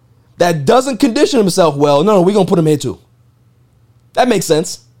 that doesn't condition himself well. No, we're going to put him here too. That makes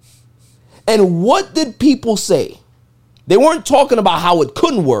sense. And what did people say? They weren't talking about how it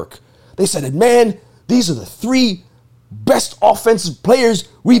couldn't work. They said that, man, these are the 3 best offensive players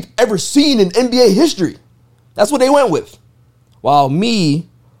we've ever seen in NBA history. That's what they went with. While me,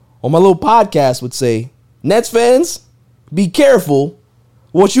 on my little podcast, would say, Nets fans, be careful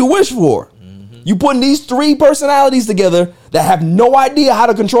what you wish for. You putting these 3 personalities together that have no idea how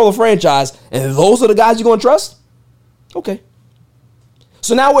to control a franchise, and those are the guys you're going to trust? Okay.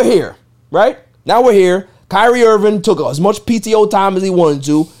 So now we're here, right? Now we're here. Kyrie Irving took as much PTO time as he wanted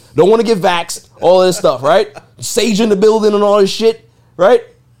to. Don't want to get vaxxed, all this stuff, right? Sage in the building and all this shit, right?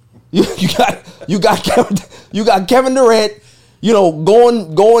 You got Kevin Durant,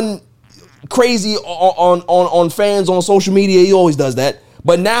 going crazy on fans on social media. He always does that.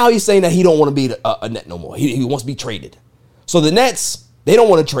 But now he's saying that he don't want to be a Net no more. He wants to be traded. So the Nets, they don't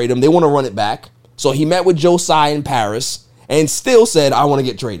want to trade him. They want to run it back. So he met with Joe Tsai in Paris and still said, I want to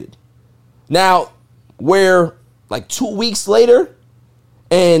get traded. Now, we're like 2 weeks later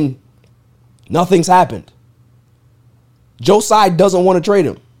and nothing's happened. Joe Tsai doesn't want to trade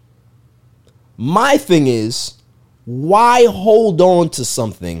him. My thing is, why hold on to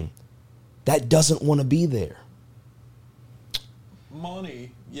something that doesn't want to be there?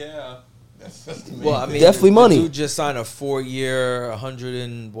 Money, yeah. That's the main Well, I mean, definitely money. The dude just signed a 4-year,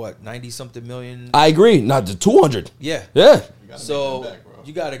 90-something million. I agree. Not the 200. Yeah. Yeah. So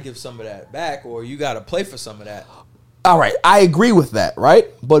you got to give some of that back, or you got to play for some of that. All right. I agree with that, right?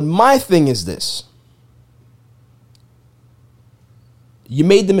 But my thing is this. You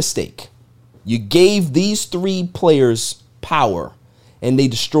made the mistake. You gave these 3 players power, and they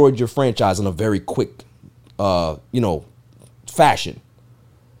destroyed your franchise in a very quick, fashion.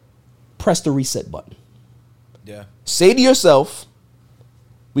 Press the reset button. Yeah. Say to yourself,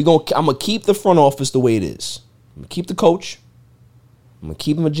 I'm gonna keep the front office the way it is. I'm gonna keep the coach. I'm gonna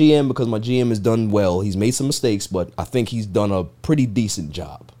keep him a GM because my GM has done well. He's made some mistakes, but I think he's done a pretty decent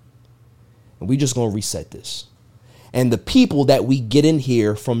job. And we're just gonna reset this. And the people that we get in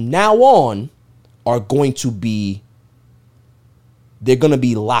here from now on are going to be, they're gonna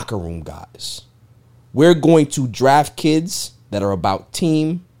be locker room guys. We're going to draft kids that are about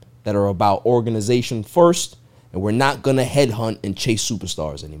team, that are about organization first, and we're not going to headhunt and chase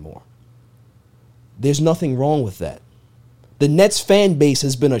superstars anymore. There's nothing wrong with that. The Nets fan base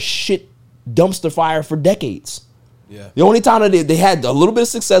has been a shit dumpster fire for decades. Yeah. The only time that they had a little bit of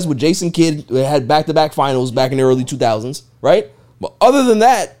success with Jason Kidd, they had back-to-back finals back in the early 2000s, right? But other than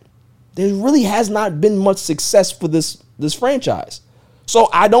that, there really has not been much success for this franchise. So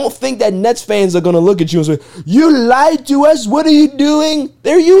I don't think that Nets fans are going to look at you and say, you lied to us. What are you doing?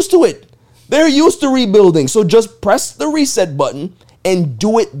 They're used to it. They're used to rebuilding. So just press the reset button and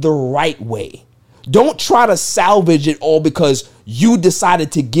do it the right way. Don't try to salvage it all because you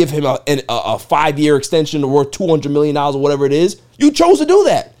decided to give him a 5-year extension worth $200 million or whatever it is. You chose to do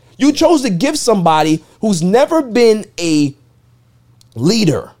that. You chose to give somebody who's never been a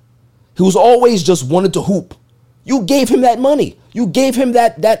leader, who's always just wanted to hoop. You gave him that money. You gave him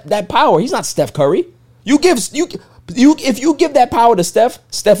that power. He's not Steph Curry. If you give that power to Steph,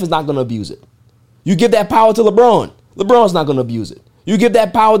 Steph is not going to abuse it. You give that power to LeBron, LeBron's not going to abuse it. You give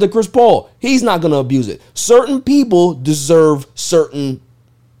that power to Chris Paul, he's not going to abuse it. Certain people deserve certain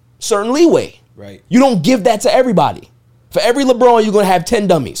leeway. Right. You don't give that to everybody. For every LeBron, you're going to have 10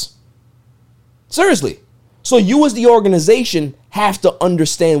 dummies. Seriously. So you as the organization have to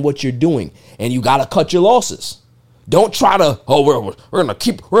understand what you're doing, and you got to cut your losses. Don't try to, we're going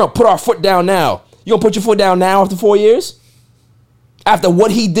to put our foot down now. You going to put your foot down now after 4 years? After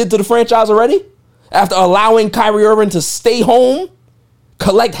what he did to the franchise already? After allowing Kyrie Irving to stay home,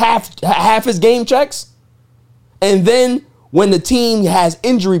 collect half his game checks? And then when the team has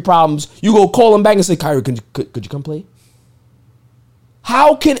injury problems, you go call him back and say, Kyrie, could you come play?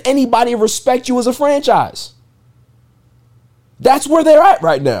 How can anybody respect you as a franchise? That's where they're at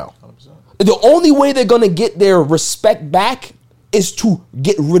right now. 100%. The only way they're going to get their respect back is to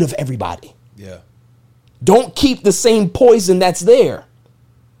get rid of everybody. Yeah. Don't keep the same poison that's there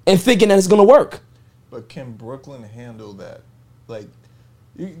and thinking that it's going to work. But can Brooklyn handle that? Like,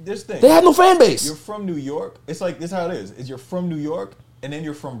 this thing. They have no fan base. You're from New York. It's like, this is how it is. You're from New York, and then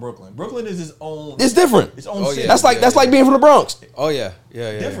you're from Brooklyn. Brooklyn is its own. It's different. Its own city. Yeah. That's like being from the Bronx. Oh, yeah.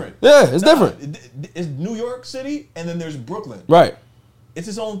 Yeah. Different. Yeah, it's different. It's New York City, and then there's Brooklyn. Right. It's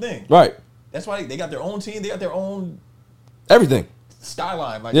its own thing. Right. That's why they got their own team. They got their own everything.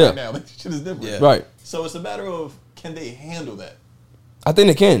 Skyline. Like Yeah. right now, this shit is different. Yeah. Right. So it's a matter of, can they handle that? I think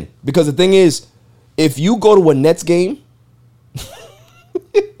they can. Because the thing is, if you go to a Nets game,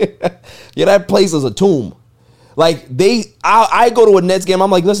 yeah, that place is a tomb. Like I go to a Nets game. I'm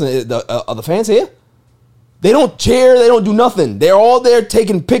like, listen, are the fans here? They don't cheer. They don't do nothing. They're all there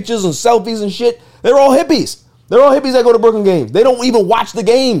taking pictures and selfies and shit. They're all hippies. They're all hippies that go to Brooklyn games. They don't even watch the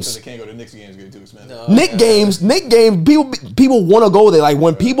games. They can't go to Knicks games. Get too expensive. No. Knicks games. People want to go there. Like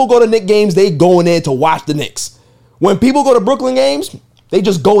when people go to Knicks games, they go in there to watch the Knicks. When people go to Brooklyn games, they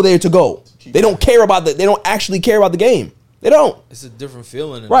just go there to go. They don't care about They don't actually care about the game. They don't. It's a different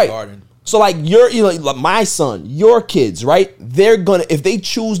feeling in Right. the Garden. So like like my son, your kids, right? They're gonna, if they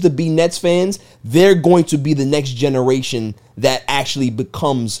choose to be Nets fans, they're going to be the next generation that actually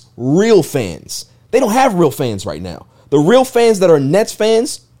becomes real fans. They don't have real fans right now. The real fans that are Nets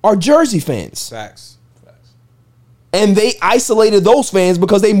fans are Jersey fans. Facts. And they isolated those fans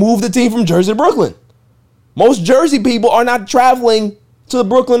because they moved the team from Jersey to Brooklyn. Most Jersey people are not traveling to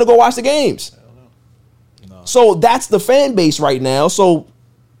Brooklyn to go watch the games. No. So that's the fan base right now. So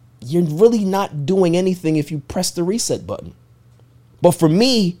you're really not doing anything if you press the reset button. But for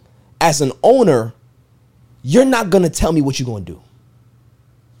me, as an owner, you're not going to tell me what you're going to do.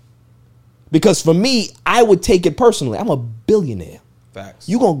 Because for me, I would take it personally. I'm a billionaire. Facts.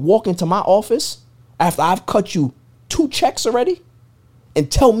 You going to walk into my office after I've cut you 2 checks already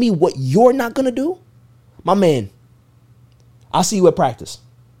and tell me what you're not going to do? My man, I'll see you at practice.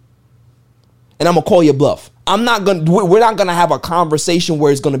 And I'm going to call your bluff. We're not going to have a conversation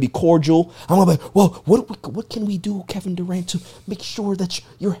where it's going to be cordial. I'm going to be like, well, what can we do, Kevin Durant, to make sure that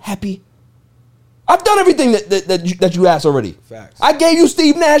you're happy? I've done everything that you asked already. Facts. I gave you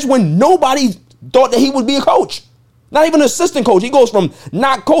Steve Nash when nobody thought that he would be a coach. Not even an assistant coach. He goes from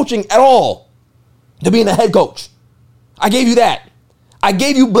not coaching at all to being a head coach. I gave you that. I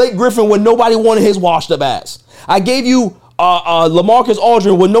gave you Blake Griffin when nobody wanted his washed up ass. I gave you LaMarcus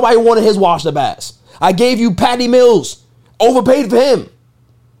Aldridge when nobody wanted his washed up ass. I gave you Patty Mills, overpaid for him.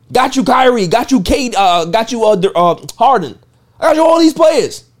 Got you Kyrie, got you Kate, got you Harden. I got you all these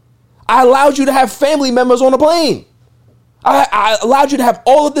players. I allowed you to have family members on the plane. I allowed you to have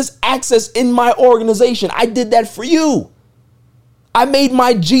all of this access in my organization. I did that for you. I made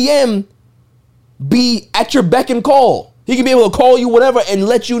my GM be at your beck and call. He can be able to call you whatever and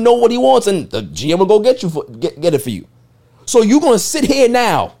let you know what he wants, and the GM will go get it for you. So you're going to sit here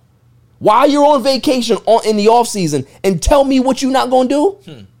now while you're on vacation in the offseason and tell me what you're not going to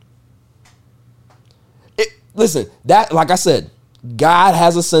do? Listen, that, like I said, God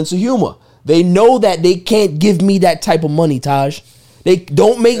has a sense of humor. They know that they can't give me that type of money, Taj. They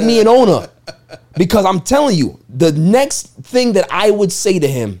don't make me an owner. Because I'm telling you, the next thing that I would say to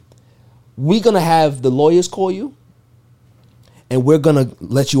him, we're going to have the lawyers call you and we're going to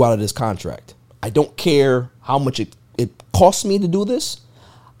let you out of this contract. I don't care how much it costs me to do this.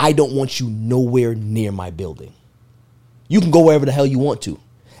 I don't want you nowhere near my building. You can go wherever the hell you want to.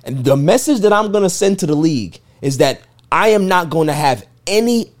 And the message that I'm going to send to the league is that I am not going to have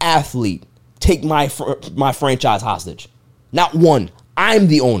any athlete take my franchise hostage. Not one. I'm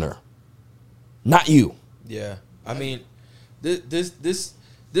the owner, not you. Yeah, I mean, this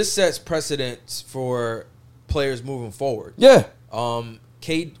sets precedents for players moving forward. Yeah.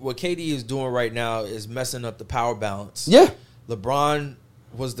 What KD is doing right now is messing up the power balance. Yeah. LeBron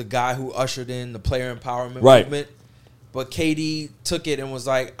was the guy who ushered in the player empowerment Right. movement, but KD took it and was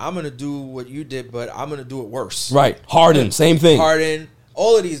like, "I'm gonna do what you did, but I'm gonna do it worse." Right. Harden, same thing. Harden,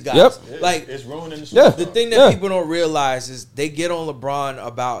 all of these guys. Yep. Like It's ruining the Yeah. the thing that people don't realize is they get on LeBron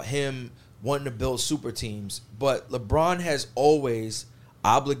about him wanting to build super teams, but LeBron has always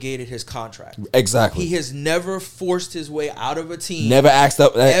obligated his contract. Exactly. He has never forced his way out of a team. Never asked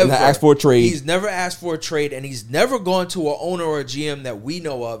for a trade. He's never asked for a trade, and he's never gone to an owner or a GM that we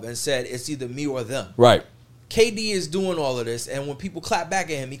know of and said it's either me or them. Right. KD is doing all of this, and when people clap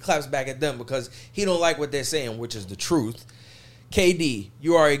back at him, he claps back at them because he don't like what they're saying, which is the truth. KD,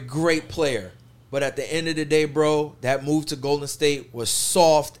 you are a great player, but at the end of the day, bro, that move to Golden State was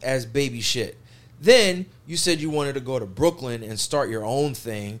soft as baby shit. Then you said you wanted to go to Brooklyn and start your own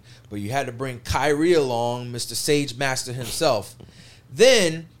thing, but you had to bring Kyrie along, Mr. Sage Master himself.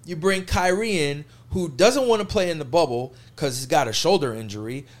 Then you bring Kyrie in, who doesn't want to play in the bubble because he's got a shoulder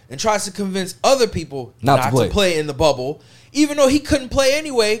injury, and tries to convince other people not to play in the bubble, even though he couldn't play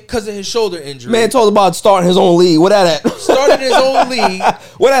anyway because of his shoulder injury. Man talked about starting his own league. What that at? Started his own league.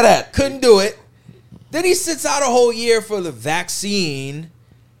 What that at? Couldn't do it. Then he sits out a whole year for the vaccine,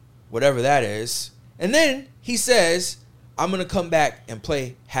 whatever that is. And then he says, I'm going to come back and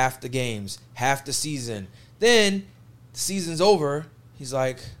play half the games, half the season. Then the season's over. He's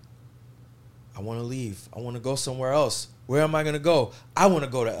like, I want to leave. I want to go somewhere else. Where am I going to go? I want to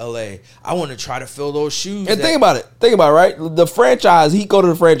go to LA. I want to try to fill those shoes. And think about it, right? The franchise, he go to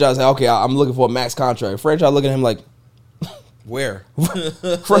the franchise and say, okay, I'm looking for a max contract. Franchise looking at him like, where?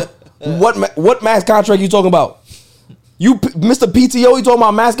 What max contract you talking about? You, Mr. PTO, you talking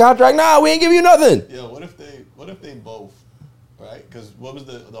about max contract? Nah, we ain't giving you nothing. Yeah, what if they both, right? Because what was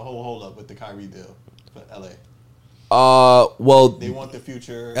the whole hold up with the Kyrie deal for LA? Well, they want the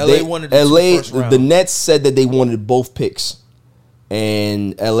future. LA wanted the first round. The Nets said that they wanted both picks,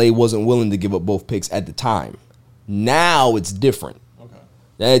 and LA wasn't willing to give up both picks at the time. Now it's different. Okay,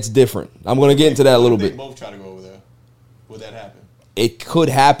 that's different. I'm going to get into that a little bit. They both try to go over there. Would that happen? It could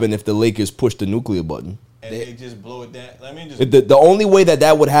happen if the Lakers push the nuclear button. And they just blow it down. I mean, the only way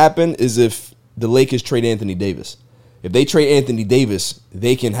that would happen is if the Lakers trade Anthony Davis. If they trade Anthony Davis,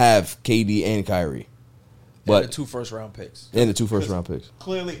 they can have KD and Kyrie. But the 2 first-round picks. And the 2 first-round picks.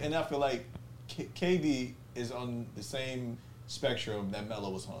 Clearly, and I feel like KD is on the same spectrum that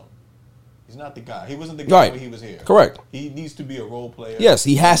Melo was on. He's not the guy. He wasn't the guy when he was here. Correct. He needs to be a role player. Yes,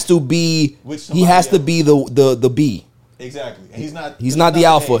 he has to be. He has to be the B. Exactly. And he's not the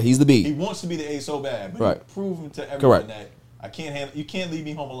alpha. He's the B. He wants to be the A so bad, but he's proven to everyone that I can't handle. You can't leave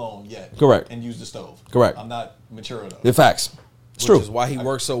me home alone yet. Correct. And use the stove. Correct. I'm not mature enough. The facts. It's Which true. is why he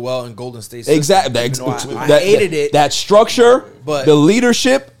works so well in Golden State. Exactly. I hated it. That structure, but the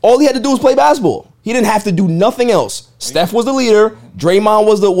leadership. All he had to do was play basketball. He didn't have to do nothing else. Steph was the leader. Draymond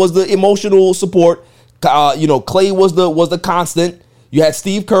was the emotional support. Clay was the constant. You had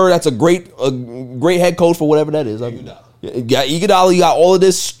Steve Kerr. That's a great head coach for whatever that is. Iguodala, you got all of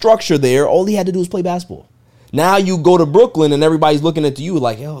this structure there. All he had to do was play basketball. Now you go to Brooklyn and everybody's looking at you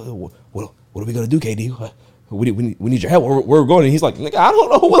like, yo, what are we gonna do, KD? We need your help. Where we're going? And he's like, nigga, I don't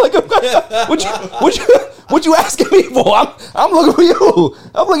know. What you asking me for? I'm looking for you.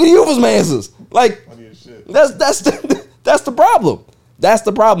 I'm looking at you for some answers. Like that's the problem. That's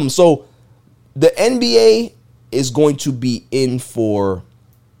the problem. So the NBA is going to be in for.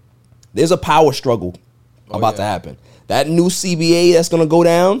 There's a power struggle about to happen. That new CBA that's going to go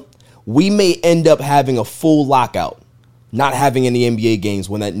down, we may end up having a full lockout, not having any NBA games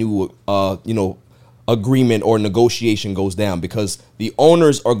when that new, agreement or negotiation goes down, because the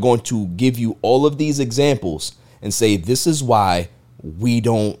owners are going to give you all of these examples and say, this is why we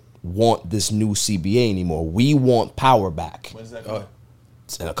don't want this new CBA anymore. We want power back. When's that coming?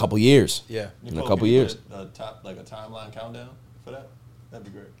 It's in a couple years. Yeah. In a couple years. A timeline countdown for that? That'd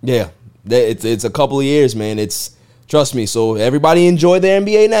be great. Yeah. It's a couple of years, man. Trust me. So everybody enjoy the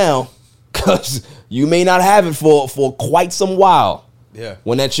NBA now, because you may not have it for quite some while. Yeah.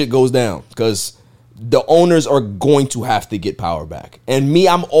 When that shit goes down, because the owners are going to have to get power back. And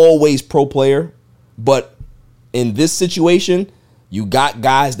I'm always pro player, but in this situation, you got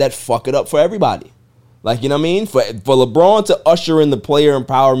guys that fuck it up for everybody. Like, you know what I mean? For LeBron to usher in the player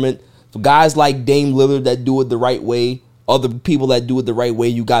empowerment, for guys like Dame Lillard that do it the right way, other people that do it the right way,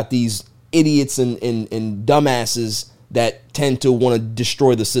 you got these idiots and dumbasses that tend to want to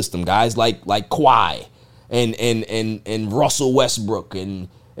destroy the system. Guys like Kawhi and Russell Westbrook and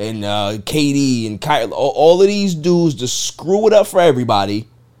KD and Kyrie, all of these dudes just screw it up for everybody,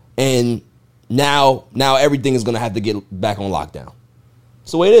 and now everything is gonna have to get back on lockdown.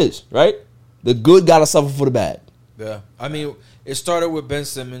 That's the way it is, right? The good gotta suffer for the bad. Yeah, I mean, it started with Ben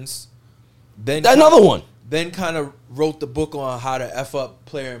Simmons, then another one. Then kind of wrote the book on how to F up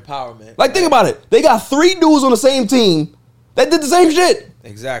player empowerment. Like, think about it. They got 3 dudes on the same team that did the same shit.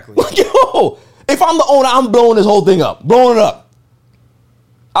 Exactly. Like, yo, if I'm the owner, I'm blowing this whole thing up. Blowing it up.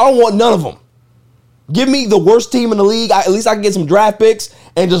 I don't want none of them. Give me the worst team in the league. At least I can get some draft picks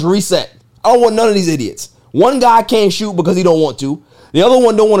and just reset. I don't want none of these idiots. One guy can't shoot because he don't want to. The other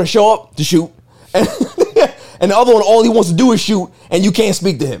one don't want to show up to shoot. And, and the other one, all he wants to do is shoot, and you can't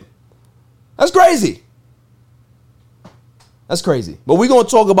speak to him. That's crazy. That's crazy. But we're going to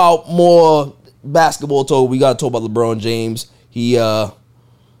talk about more basketball talk. We got to talk about LeBron James. He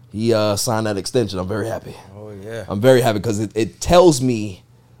signed that extension. I'm very happy. Oh, yeah. I'm very happy because it tells me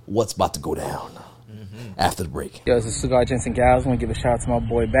what's about to go down after the break. Yo, this is Cigar Gents and Gals. I want to give a shout out to my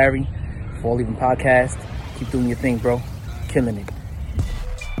boy Barry for All Even Podcast. Keep doing your thing, bro. Killing it.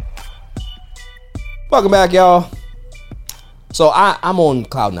 Welcome back, y'all. So I'm on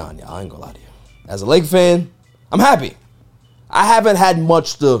cloud 9, y'all. I ain't gonna lie to you. As a Lake fan, I'm happy. I haven't had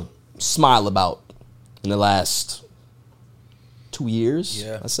much to smile about in the last 2 years,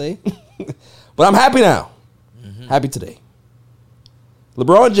 I say. But I'm happy now. Happy today.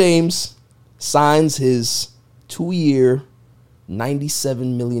 LeBron James signs his 2-year,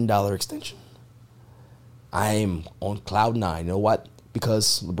 $97 million extension. I'm on cloud 9. You know what?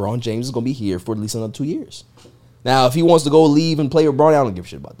 Because LeBron James is going to be here for at least another 2 years. Now, if he wants to go leave and play with Bron, I don't give a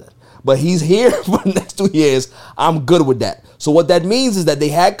shit about that. But he's here for the next 2 years. I'm good with that. So what that means is that they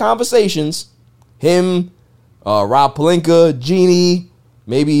had conversations. Him, Rob Pelinka, Genie,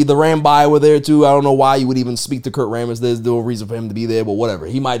 maybe the Rambai were there too. I don't know why you would even speak to Kurt Rambis. There's no reason for him to be there, but whatever.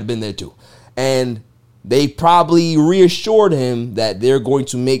 He might have been there too. And they probably reassured him that they're going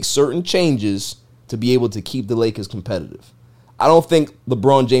to make certain changes to be able to keep the Lakers competitive. I don't think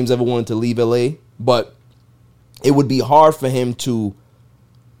LeBron James ever wanted to leave LA, but it would be hard for him to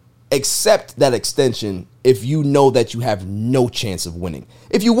accept that extension if you know that you have no chance of winning.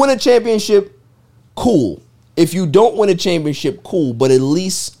 If you win a championship, cool. If you don't win a championship, cool, but at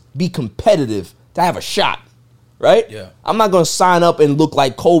least be competitive to have a shot, right? Yeah. I'm not going to sign up and look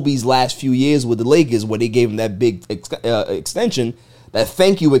like Kobe's last few years with the Lakers where they gave him that big extension, that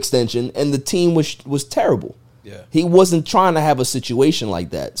thank you extension, and the team was terrible. Yeah. He wasn't trying to have a situation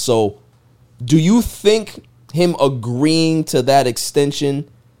like that. So do you think him agreeing to that extension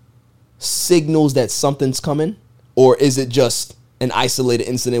signals that something's coming? Or is it just an isolated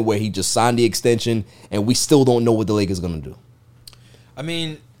incident where he just signed the extension and we still don't know what the Lakers are going to do? I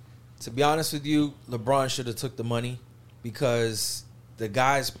mean, to be honest with you, LeBron should have took the money because the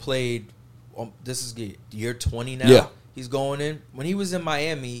guys played, this is year 20 now. Yeah. He's going in. When he was in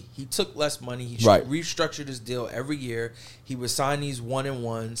Miami, he took less money. He restructured his deal every year. He would sign these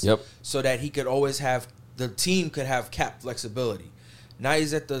 1-and-1s so that he could always have, the team could have cap flexibility. Now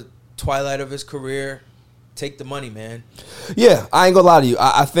he's at the twilight of his career. Take the money, man. Yeah, I ain't gonna lie to you.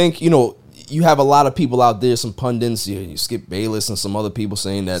 I think, you have a lot of people out there, some pundits, you Skip Bayless and some other people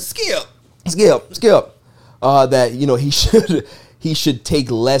saying that Skip, that, he should take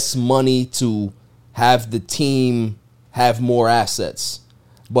less money to have the team have more assets.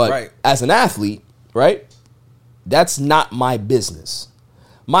 But as an athlete, right, that's not my business.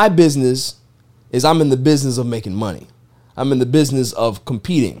 My business is I'm in the business of making money. I'm in the business of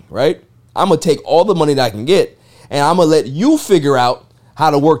competing, right? I'm going to take all the money that I can get, and I'm going to let you figure out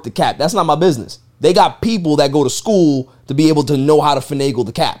how to work the cap. That's not my business. They got people that go to school to be able to know how to finagle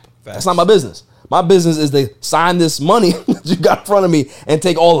the cap. Facts. That's not my business. My business is to sign this money that you got in front of me and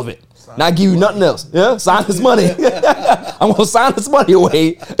take all of it. Not give you nothing else. Yeah, sign this money. I'm gonna sign this money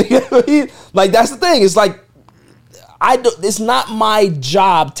away. Like, that's the thing. It's like it's not my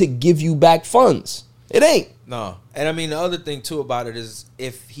job to give you back funds. It ain't. No. And I mean, the other thing too about it is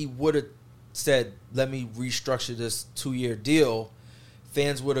if he would have said, "Let me restructure this 2-year deal,"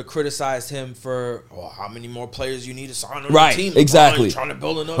 fans would have criticized him for, how many more players you need to sign on the team. Exactly. LeBron trying to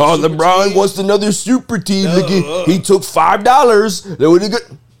build another super LeBron team. wants another super team. He took $5. That would have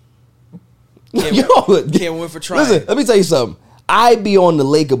good. Can't win for trying. Listen, let me tell you something. I be on the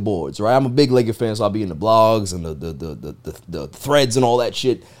Laker boards, right? I'm a big Laker fan, so I'll be in the blogs and the threads and all that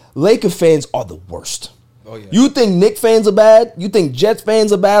shit. Laker fans are the worst. Oh, yeah. You think Knicks fans are bad? You think Jets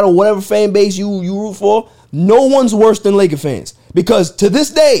fans are bad, or whatever fan base you root for? No one's worse than Laker fans, because to this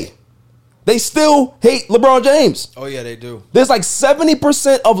day, they still hate LeBron James. Oh yeah, they do. There's like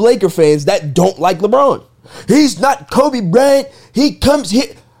 70% of Laker fans that don't like LeBron. He's not Kobe Bryant. He comes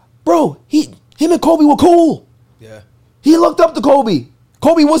here, bro. Him and Kobe were cool. Yeah. He looked up to Kobe.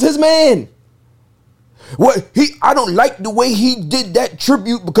 Kobe was his man. I don't like the way he did that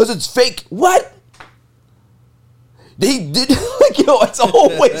tribute because it's fake. What? They did, it's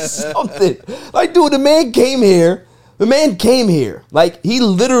always something. Like, dude, the man came here. Like, he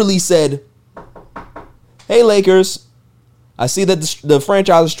literally said, "Hey, Lakers, I see that the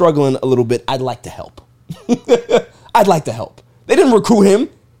franchise is struggling a little bit. I'd like to help." I'd like to help. They didn't recruit him.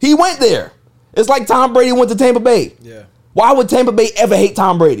 He went there. It's like Tom Brady went to Tampa Bay. Yeah. Why would Tampa Bay ever hate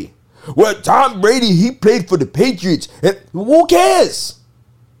Tom Brady? Well, Tom Brady, he played for the Patriots. And who cares?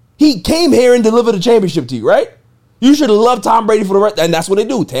 He came here and delivered a championship to you, right? You should love Tom Brady for the rest. And that's what they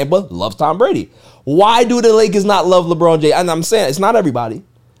do. Tampa loves Tom Brady. Why do the Lakers not love LeBron James? And I'm saying it's not everybody.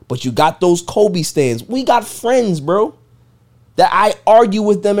 But you got those Kobe stands. We got friends, bro, that I argue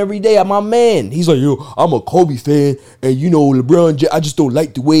with them every day. I'm my man. He's like, yo, I'm a Kobe fan. And, LeBron James, I just don't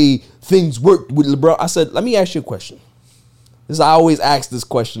like the way things worked with LeBron. I said, let me ask you a question. I always ask this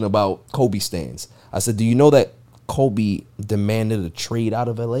question about Kobe stands. I said, do you know that Kobe demanded a trade out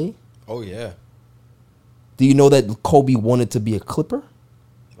of LA? Oh, yeah. Do you know that Kobe wanted to be a Clipper?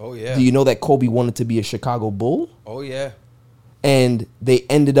 Oh, yeah. Do you know that Kobe wanted to be a Chicago Bull? Oh, yeah. And they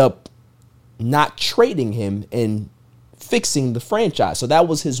ended up not trading him and fixing the franchise. So that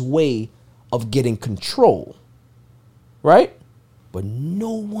was his way of getting control, right? But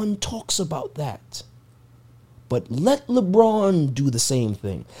no one talks about that. But let LeBron do the same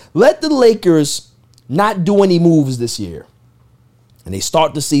thing. Let the Lakers not do any moves this year. And they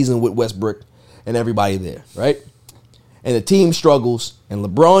start the season with Westbrook and everybody there, right? and the team struggles, and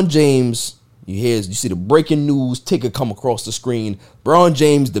LeBron James, you see the breaking news ticker come across the screen. LeBron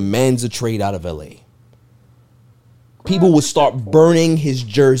James demands a trade out of LA. People would start burning his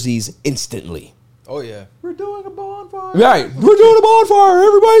jerseys instantly. Oh, yeah. We're doing a bonfire. Right. We're doing a bonfire.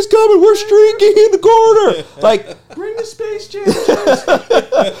 Everybody's coming. We're streaking in the corner. Like, Bring the Space Jam jersey.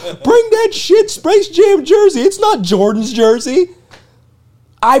 bring that shit Space Jam jersey. It's not Jordan's jersey.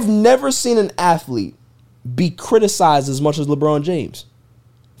 I've never seen an athlete be criticized as much as LeBron James.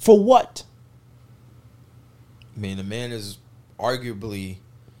 For what? I mean, the man is arguably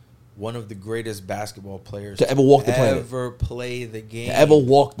one of the greatest basketball players To ever walk the planet. ever play the game. To ever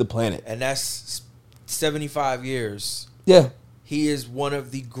walk the planet. And that's 75 years. Yeah. He is one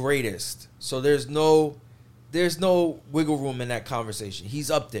of the greatest. So there's no wiggle room in that conversation.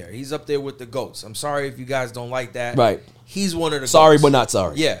 He's up there. He's up there with the GOATs. I'm sorry if you guys don't like that. Right. He's one of the Sorry, GOATs. but not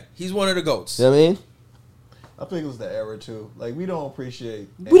sorry. Yeah, he's one of the GOATs. You know what I mean? I think it was the era too. Like we don't appreciate.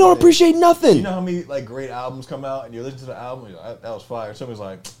 We don't appreciate nothing. You know how many like great albums come out and you listen to the album, and you're like, that was fire. Somebody's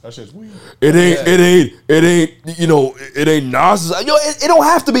like, that shit's weird. It ain't, you know, it ain't Nas. Yo, it don't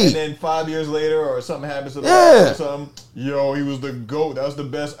have to be. And then 5 years later, or something happens to the Yeah. album or something. Yo, he was the GOAT. That was the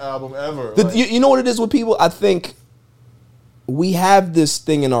best album ever. Like, You know what it is with people? I think we have this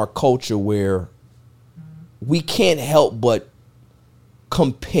thing in our culture where we can't help but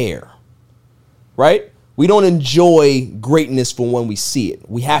compare, right? We don't enjoy greatness from when we see it.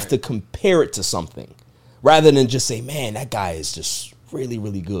 We have to compare it to something rather than just say, man, that guy is just really,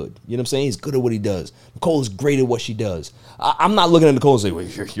 really good. You know what I'm saying? He's good at what he does. Nicole is great at what she does. I'm not looking at Nicole and saying, well,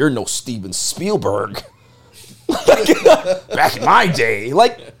 you're no Steven Spielberg. Back in my day.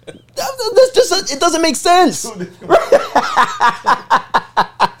 Like, that's just, it doesn't make sense.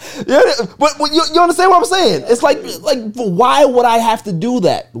 Yeah, but you understand what I'm saying? It's like, why would I have to do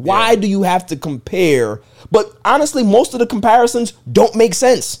that? Why do you have to compare? But honestly, most of the comparisons don't make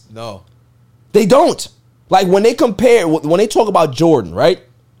sense. No. They don't. Like when they talk about Jordan, right?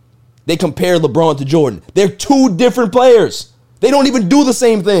 They compare LeBron to Jordan. They're two different players. They don't even do the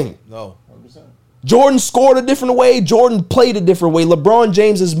same thing. No. Jordan scored a different way. Jordan played a different way. LeBron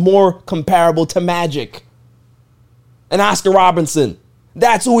James is more comparable to Magic and Oscar Robertson.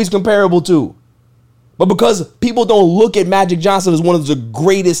 That's who he's comparable to. But because people don't look at Magic Johnson as one of the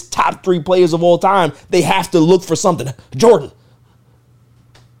greatest top 3 players of all time, they have to look for something. Jordan.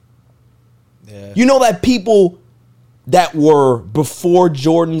 Yeah. You know that people that were before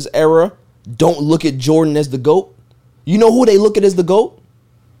Jordan's era don't look at Jordan as the GOAT? You know who they look at as the GOAT?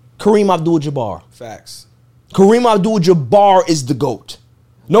 Kareem Abdul-Jabbar. Facts. Kareem Abdul-Jabbar is the GOAT.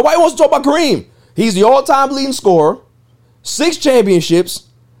 Nobody wants to talk about Kareem. He's the all-time leading scorer, 6 championships,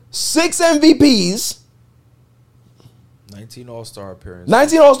 6 MVPs, 19 All-Star appearances.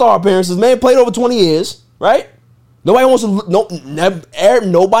 19 All-Star appearances. Man played over 20 years, right? Nobody wants to.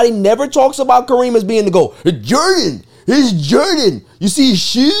 Nobody never talks about Kareem as being the GOAT. Jordan. It's Jordan. You see his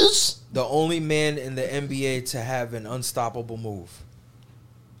shoes? The only man in the NBA to have an unstoppable move.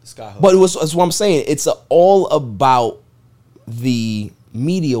 Skyhook. But that's what I'm saying. It's all about the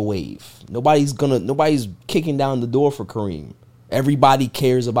media wave. Nobody's kicking down the door for Kareem. Everybody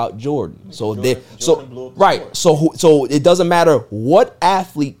cares about Jordan. So it doesn't matter what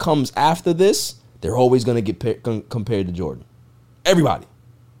athlete comes after this, they're always going to get compared to Jordan. Everybody.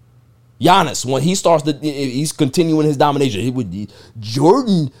 Giannis, when he starts he's continuing his domination.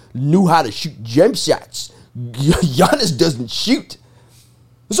 Jordan knew how to shoot jump shots. Giannis doesn't shoot.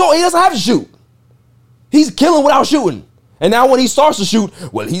 So he doesn't have to shoot. He's killing without shooting. And now when he starts to shoot,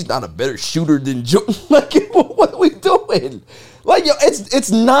 well, he's not a better shooter than Jordan. Like, what are we doing? Like, yo,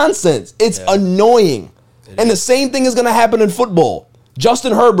 it's nonsense. It's annoying. And the same thing is going to happen in football.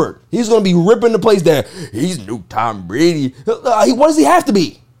 Justin Herbert, he's going to be ripping the place there. He's new Tom Brady. What does he have to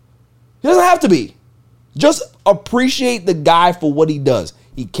be? He doesn't have to be. Just appreciate the guy for what he does.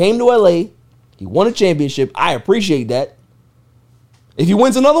 He came to LA. He won a championship. I appreciate that. If he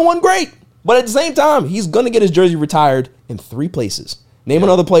wins another one, great. But at the same time, he's going to get his jersey retired in 3 places. Name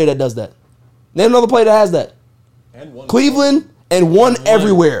another player that does that. Name another player that has that. And one Cleveland and one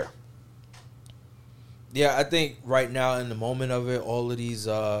everywhere. Yeah, I think right now in the moment of it, all of these,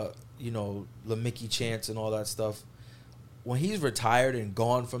 LeMickey chants and all that stuff, when he's retired and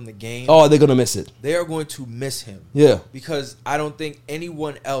gone from the game, Oh, they're going to miss it. they are going to miss him. Yeah. Because I don't think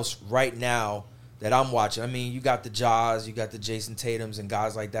anyone else right now that I'm watching, I mean, you got the Jaws, you got the Jason Tatums and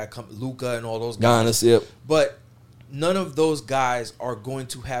guys like that, Luka and all those guys. Giannis, yep. But none of those guys are going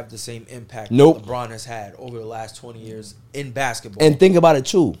to have the same impact Nope. that LeBron has had over the last 20 years in basketball. And think about it,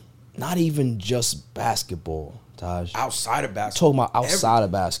 too. Not even just basketball, Taj. Outside of basketball. Talking about outside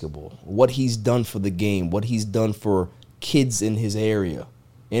of basketball. What he's done for the game. What he's done for kids in his area,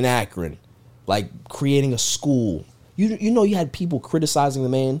 in Akron, like creating a school. You know, you had people criticizing the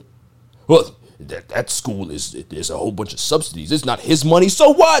man. Well, that school there's a whole bunch of subsidies. It's not his money.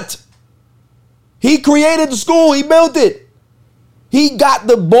 So what? He created the school. He built it. He got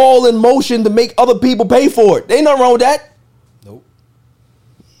the ball in motion to make other people pay for it. Ain't nothing wrong with that. Nope.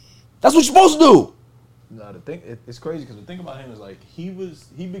 That's what you're supposed to do. No, it's crazy because the thing about him is like he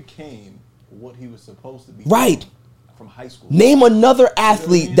became what he was supposed to be. Right. From high school. Name another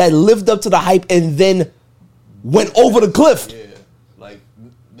athlete that lived up to the hype and then went over the cliff. Yeah. Like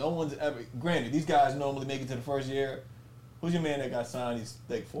no one's ever. Granted, these guys normally make it to the first year. Who's your man that got signed? He's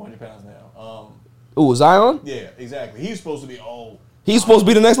like 400 pounds now. Ooh, Zion? Yeah, exactly. He's supposed to be he's supposed to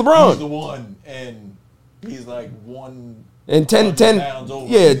be the next LeBron. He's the one, and he's like one and 10 pounds over.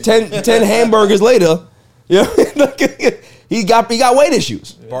 Yeah, 10 hamburgers later. Yeah, he got weight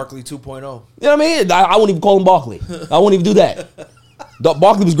issues. Barkley 2.0. You know what I mean? I wouldn't even call him Barkley. I wouldn't even do that.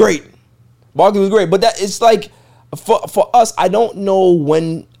 Barkley was great. But that it's like for us, I don't know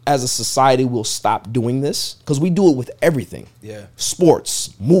when as a society we'll stop doing this because we do it with everything. Yeah.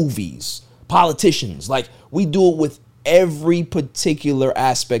 Sports, movies, politicians. Like we do it with every particular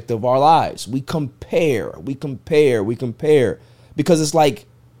aspect of our lives. We compare because it's like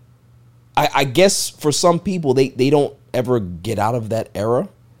I guess for some people they don't ever get out of that era.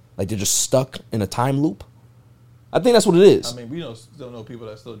 Like they're just stuck in a time loop. I think that's what it is. I mean, we still know people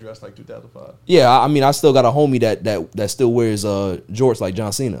that still dress like 2005. Yeah, I mean, I still got a homie that still wears jorts like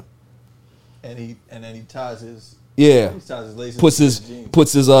John Cena. And then he ties his laces.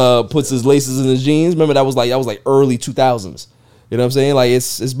 Puts his laces in his jeans. Remember that was like early 2000s. You know what I'm saying? Like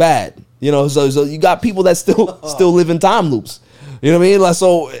it's bad. You know, so you got people that still live in time loops. You know what I mean? Like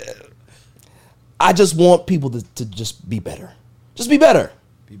so, I just want people to just be better. Just be better.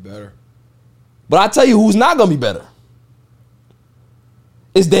 Be better. But I tell you who's not going to be better.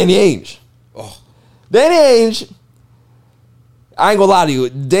 It's Danny Ainge. Oh. Danny Ainge, I ain't going to lie to you.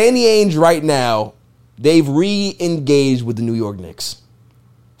 Danny Ainge right now, they've re-engaged with the New York Knicks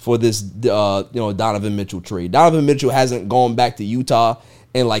for this Donovan Mitchell trade. Donovan Mitchell hasn't gone back to Utah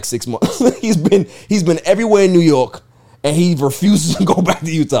in like 6 months. he's been everywhere in New York, and he refuses to go back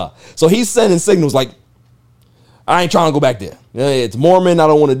to Utah. So he's sending signals like, I ain't trying to go back there. It's Mormon. I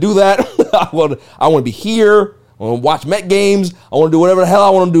don't want to do that. I want to be here. I want to watch Met games. I want to do whatever the hell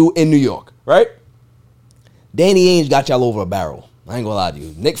I want to do in New York, right? Danny Ainge got y'all over a barrel. I ain't going to lie to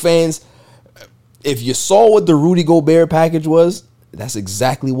you. Knick fans, if you saw what the Rudy Gobert package was, that's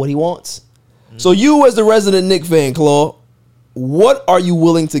exactly what he wants. Mm-hmm. So you as the resident Knick fan, Claude, what are you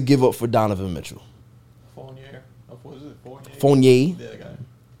willing to give up for Donovan Mitchell? Fournier. What is it? Fournier. Yeah, that guy.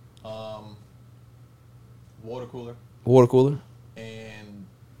 Water cooler. And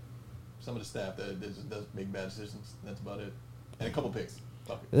some of the staff that does make bad decisions. That's about it. And a couple picks.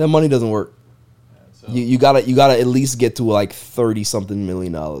 That money doesn't work. Yeah, so you gotta at least get to like $30-something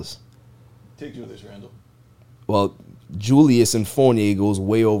million. Take Julius Randle. Well, Julius and Fournier goes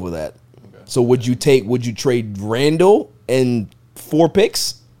way over that. Okay. So would you trade Randle and 4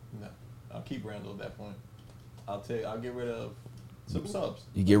 picks? No, I'll keep Randle at that point. I'll get rid of some subs.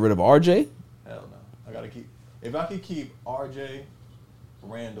 You get rid of RJ? Hell no. I gotta keep. If I could keep RJ,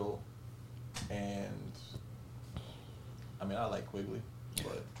 Randle, and I mean I like Quigley,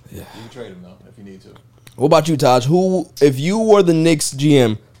 but you can trade him though if you need to. What about you, Taj? If you were the Knicks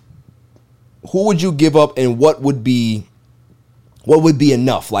GM, who would you give up, and what would be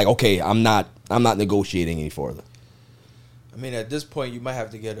enough? Like, okay, I'm not negotiating any further. I mean, at this point, you might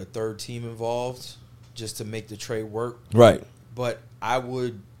have to get a third team involved just to make the trade work. Right. But I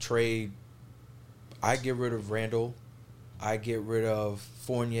would trade. I get rid of Randle. I get rid of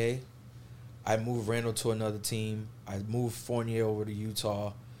Fournier. I move Randle to another team. I move Fournier over to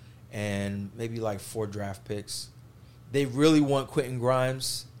Utah, and maybe like 4 draft picks. They really want Quentin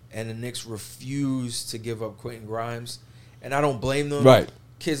Grimes, and the Knicks refuse to give up Quentin Grimes, and I don't blame them. Right.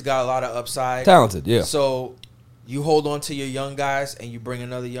 Kid's got a lot of upside. Talented, yeah. So you hold on to your young guys, and you bring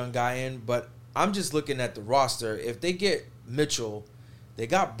another young guy in. But I'm just looking at the roster. If they get Mitchell, they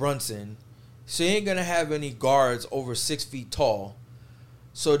got Brunson. So you ain't going to have any guards over 6 feet tall.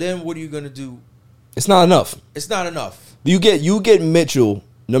 So then what are you going to do? It's not enough. It's not enough. You get Mitchell,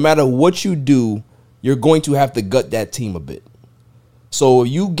 no matter what you do, you're going to have to gut that team a bit. So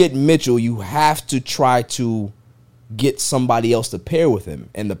you get Mitchell, you have to try to get somebody else to pair with him.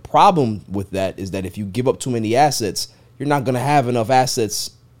 And the problem with that is that if you give up too many assets, you're not going to have enough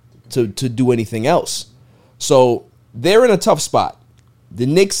assets to do anything else. So they're in a tough spot. The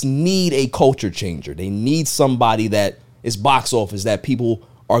Knicks need a culture changer. They need somebody that is box office that people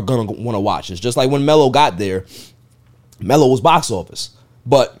are going to want to watch. It's just like when Melo got there, Melo was box office.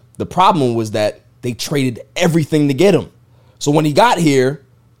 But the problem was that they traded everything to get him. So when he got here,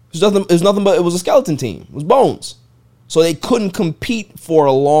 it was a skeleton team. It was bones. So they couldn't compete for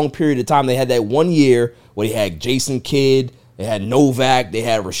a long period of time. They had that 1 year where they had Jason Kidd, they had Novak, they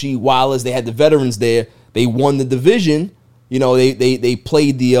had Rasheed Wallace, they had the veterans there. They won the division. You know, they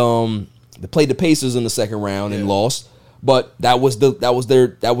played the Pacers in the second round and lost. But that was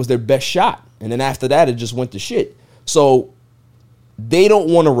their best shot. And then after that, it just went to shit. So they don't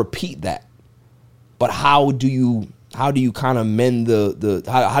want to repeat that. But how do you kind of mend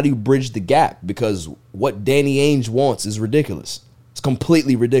how do you bridge the gap? Because what Danny Ainge wants is ridiculous. It's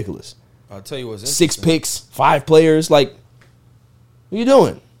completely ridiculous. I'll tell you what's 6 picks, 5 players. Like, what are you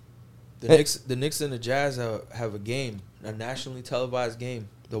doing? The Knicks and the Jazz have a game, a nationally televised game.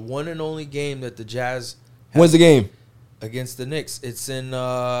 The one and only game that the Jazz When's the game? Against the Knicks. It's in,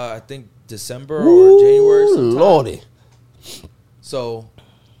 I think, December or January sometime. Lordy. So,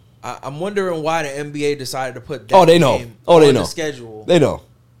 I'm wondering why the NBA decided to put that they know. game They on know. the schedule. They know.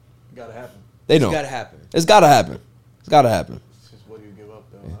 It gotta happen. They know. It's gotta happen. It's gotta happen. It's gotta happen. It's just what do you give up,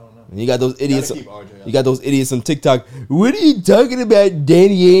 though? I don't know. And you got those idiots. Gotta keep RJ out. You got those idiots on TikTok. What are you talking about?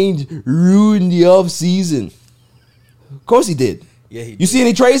 Danny Ainge ruined the offseason. Of course he did. Yeah, he You did. see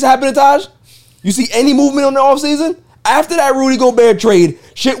any trades happening, Taj? You see any movement on the offseason? After that Rudy Gobert trade,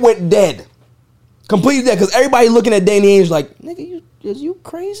 shit went dead. Completely dead. Because everybody looking at Danny Ainge like, nigga, you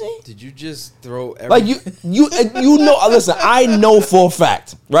crazy? Did you just throw Like you know, listen, I know for a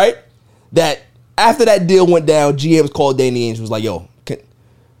fact, right? That after that deal went down, GMs called Danny Ainge, was like, yo,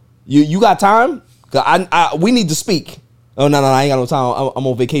 you got time? 'Cause we need to speak. Oh, no, I ain't got no time. I'm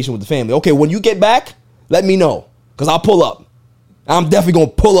on vacation with the family. Okay, when you get back, let me know. Because I'll pull up. I'm definitely going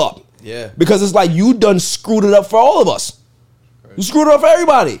to pull up. Yeah. Because it's like you done screwed it up for all of us. Right. You screwed it up for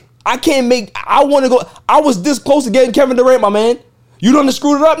everybody. I want to go. I was this close to getting Kevin Durant, my man. You done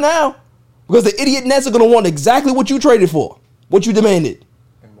screwed it up now. Because the idiot Nets are going to want exactly what you traded for. What you demanded.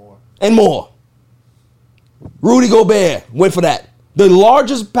 And more. Rudy Gobert went for that. The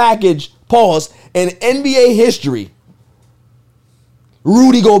largest package, in NBA history.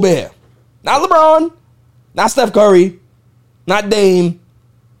 Rudy Gobert. Not LeBron. Not Steph Curry. Not Dame.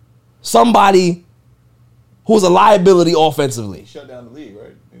 Somebody who's a liability offensively. He shut down the league,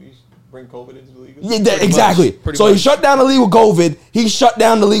 right? And he bring COVID into the league? Yeah, exactly. So he shut down the league with COVID. He shut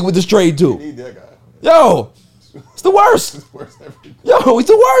down the league with this trade too. You need that guy. Yo, it's the worst. It's worse every Yo, he's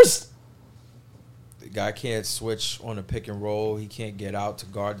the worst. The guy can't switch on a pick and roll. He can't get out to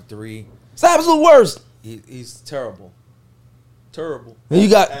guard the three. It's the absolute worst. He's terrible. Terrible. And you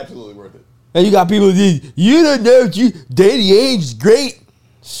got absolutely worth it. And you got people you don't know Danny Ainge is great.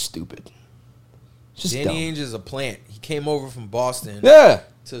 Stupid. Just Danny dumb. Ainge is a plant. He came over from Boston to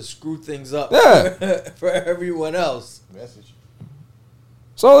screw things up for everyone else. Message.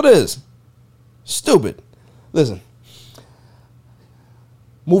 That's all it is. Stupid. Listen.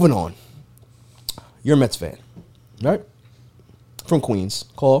 Moving on. You're a Mets fan, right? From Queens.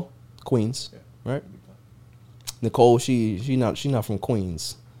 Queens, right? Nicole, she not from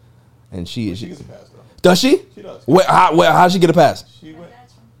Queens. And she gets a pass, though. Does she? She does. How'd she get a pass? She went.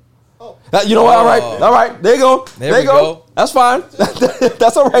 Oh. You know what? All right. There you go. There we go. That's fine.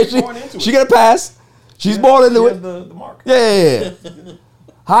 That's all right. She get a pass. She's born into it. The mark. Yeah.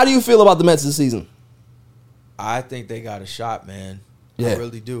 How do you feel about the Mets this season? I think they got a shot, man. Yeah. I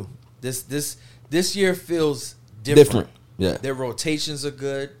really do. This year feels different. Yeah. Their rotations are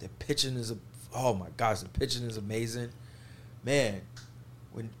good. Their pitching is oh my gosh, the pitching is amazing. Man,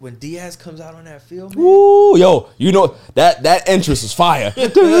 when Diaz comes out on that field, man. Ooh, yo, you know that entrance is fire.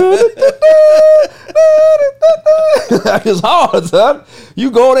 That is hard, son.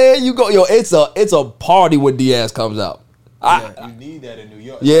 You go there, yo, it's a party when Diaz comes out. You need that in New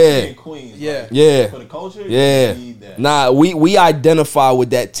York. Yeah. In Queens. Yeah. Like, Yeah. For the culture, Yeah. you need that. Nah, we identify with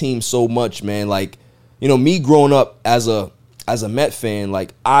that team so much, man. Like, you know, me growing up as a Met fan,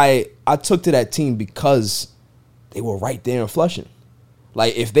 like I took to that team because they were right there in Flushing.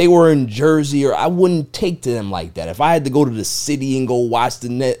 Like, if they were in Jersey, I wouldn't take to them like that. If I had to go to the city and go watch the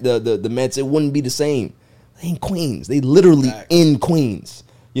Mets, it wouldn't be the same. They in Queens. They literally in Queens.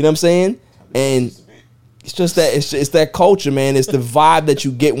 You know what I'm saying? And it's just that it's that culture, man. It's the vibe that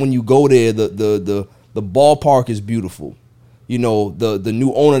you get when you go there. The ballpark is beautiful. You know, the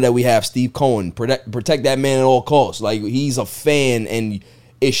new owner that we have, Steve Cohen, protect that man at all costs. Like, he's a fan, and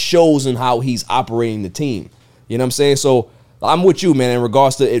it shows in how he's operating the team. You know what I'm saying? So I'm with you, man, in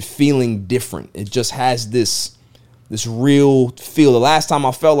regards to it feeling different. It just has this real feel. The last time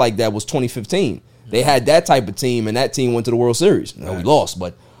I felt like that was 2015. They had that type of team, and that team went to the World Series. Now, we lost,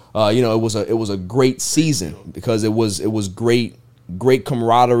 but It was a great season because it was great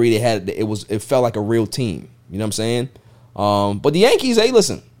camaraderie. It felt like a real team. You know what I'm saying? But the Yankees, hey,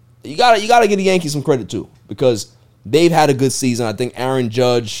 listen, you gotta give the Yankees some credit too because they've had a good season. I think Aaron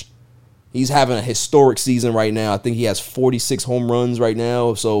Judge, he's having a historic season right now. I think he has 46 home runs right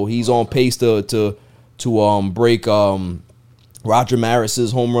now, so he's on pace to break Roger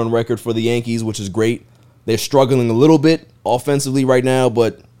Maris's home run record for the Yankees, which is great. They're struggling a little bit offensively right now,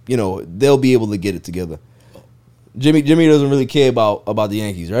 but they'll be able to get it together. Jimmy doesn't really care about the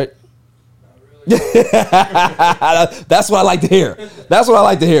Yankees, right? That's what I like to hear. That's what I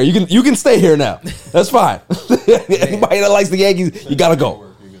like to hear. You can stay here now. That's fine. Anybody that likes the Yankees, you gotta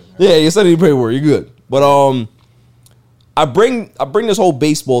go. Yeah, you said your paperwork. You're good. But I bring this whole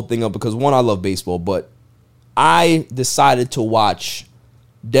baseball thing up because one, I love baseball, but I decided to watch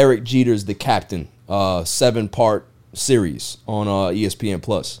Derek Jeter's The Captain 7-part series on ESPN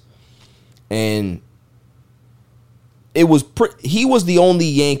Plus, and he was the only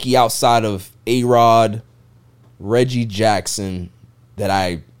Yankee outside of A-Rod, Reggie Jackson that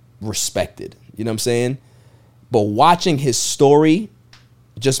I respected. You know what I'm saying? But watching his story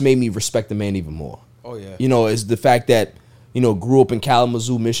just made me respect the man even more. Oh, yeah. Is the fact that, grew up in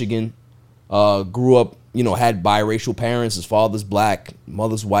Kalamazoo, Michigan, grew up, had biracial parents. His father's black,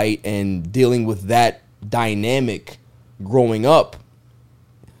 mother's white, and dealing with that dynamic growing up,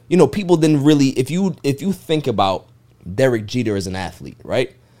 people didn't really, if you think about Derek Jeter as an athlete,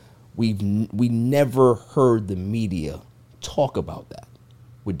 right? We never heard the media talk about that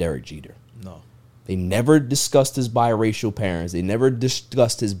with Derek Jeter. No. They never discussed his biracial parents. They never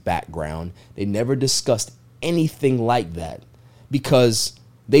discussed his background. They never discussed anything like that because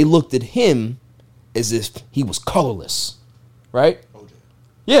they looked at him as if he was colorless, right? OJ.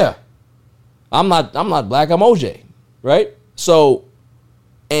 Yeah. I'm not black, I'm OJ, right? So,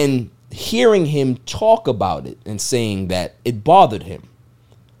 and hearing him talk about it and saying that it bothered him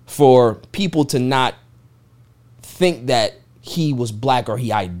for people to not think that he was black or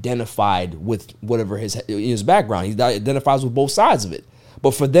he identified with whatever his background. He identifies with both sides of it.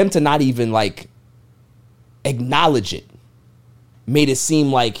 But for them to not even acknowledge it made it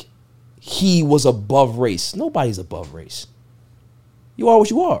seem like he was above race. Nobody's above race. You are what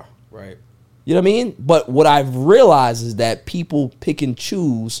you are. Right. You know what I mean? But what I've realized is that people pick and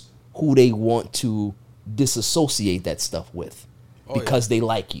choose who they want to disassociate that stuff with because they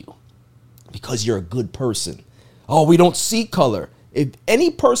like you, because you're a good person. Oh, we don't see color. If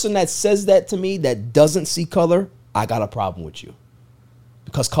any person that says that to me that doesn't see color, I got a problem with you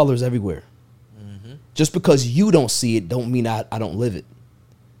because color is everywhere. Mm-hmm. Just because you don't see it don't mean I don't live it.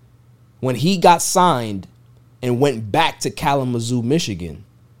 When he got signed and went back to Kalamazoo, Michigan,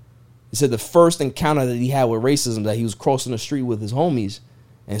 he said the first encounter that he had with racism, that he was crossing the street with his homies,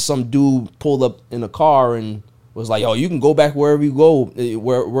 and some dude pulled up in a car and was like, "Oh, you can go back wherever you go,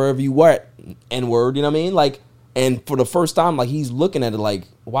 wherever you were." N-word, you know what I mean? And for the first time, he's looking at it like,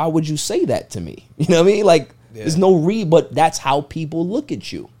 why would you say that to me? You know what I mean? There's no but that's how people look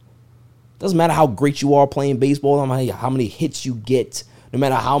at you. Doesn't matter how great you are playing baseball, no matter how many hits you get, no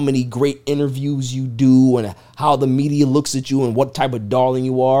matter how many great interviews you do and how the media looks at you and what type of darling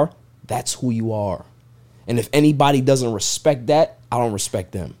you are, that's who you are. And if anybody doesn't respect that, I don't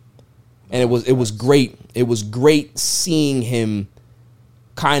respect them. And it was great. It was great seeing him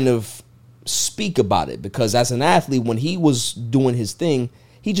kind of speak about it because as an athlete, when he was doing his thing,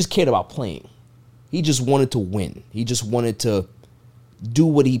 he just cared about playing. He just wanted to win. He just wanted to do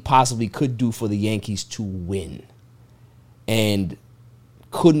what he possibly could do for the Yankees to win. And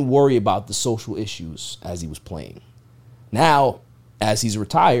couldn't worry about the social issues as he was playing. Now, as he's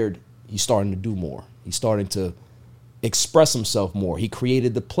retired, he's starting to do more. He's starting to express himself more. He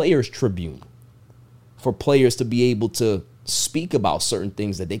created the Players Tribune for players to be able to speak about certain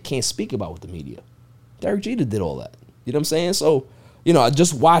things that they can't speak about with the media. Derek Jeter did all that. You know what I'm saying? So,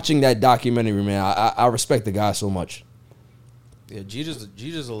 just watching that documentary, man, I respect the guy so much. Yeah,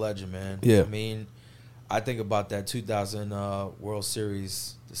 Jeter's a legend, man. Yeah. I mean, I think about that 2000 World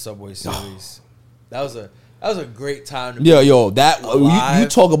Series, the Subway Series. That was a great time to be that you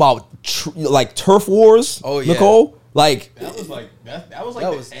talk about turf wars. Oh yeah, Nicole. That was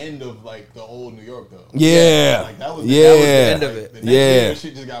the end of the old New York though. Yeah, that was the end of it. The next year,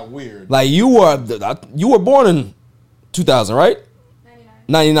 shit just got weird. You were born in 2000, right?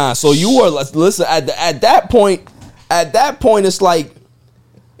 99. So you were listen at that point. At that point, it's like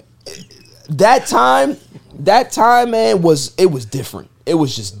that time, man, it was different. It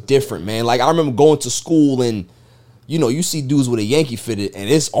was just different, man. I remember going to school and you see dudes with a Yankee fitted and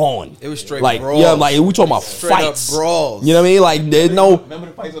it's on. It was straight like brawls. yeah, like we talking about Straight fights, up brawls. You know what I mean? Like there's no. Remember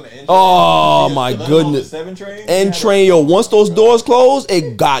the fights on the N train? Oh my goodness! 7 train? N train, yo. Once those doors closed,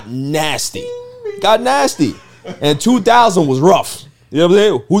 it got nasty. And 2000 was rough. You know what I'm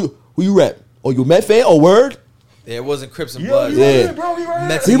saying? Who you rep? Oh, you a Met fan? Oh, word. Yeah, it wasn't Crips and Bloods. Yeah, Bro, we right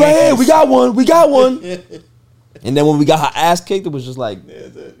Mets we and right here. Yankees. We got one. And then when we got her ass kicked, it was just like,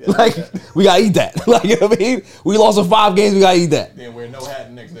 like we gotta eat that. Like, you know what I mean? We lost in 5 games. We gotta eat that. Then wear no hat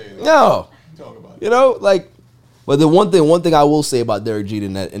the next day. No, Talk about it. you know, like. But the one thing I will say about Derek Jeter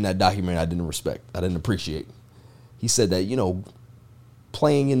in that documentary, I didn't respect. I didn't appreciate. He said that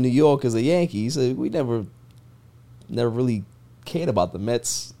playing in New York as a Yankee, he said we never really cared about the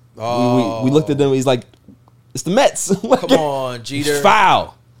Mets. We looked at them. He's like, it's the Mets. Come on, Jeter. It's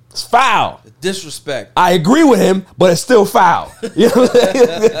foul. It's foul. Disrespect. I agree with him, but it's still foul. You know what I'm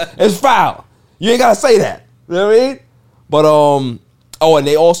saying? It's foul. You ain't gotta say that. You know what I mean? But and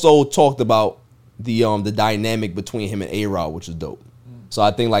they also talked about the dynamic between him and A-Rod, which is dope. So I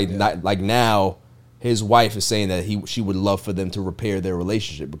think like now his wife is saying that she would love for them to repair their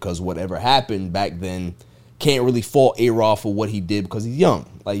relationship because whatever happened back then can't really fault A-Rod for what he did because he's young.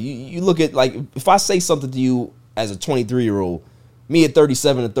 Like you look at, like, if I say something to you as a 23-year-old, me at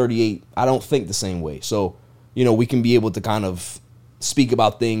 37 and 38, I don't think the same way. So, we can be able to kind of speak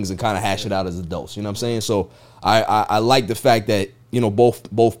about things and kind of hash it out as adults. You know what I'm saying? So I like the fact that,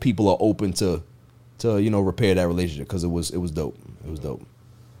 both people are open to repair that relationship because it was dope. It was dope.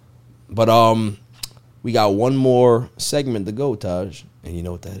 But we got one more segment to go, Taj. And you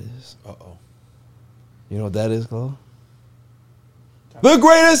know what that is? Uh-oh. You know what that is, Claude? The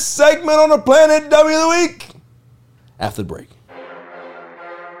greatest segment on the planet, W of the Week. After the break.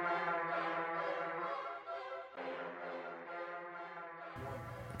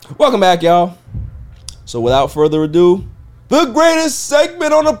 Welcome back, y'all. So without further ado, the greatest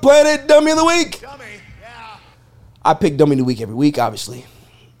segment on the planet, Dummy of the Week. Dummy, yeah. I pick Dummy of the Week every week, obviously.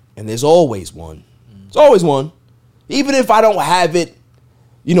 And there's always one. There's always one. Even if I don't have it,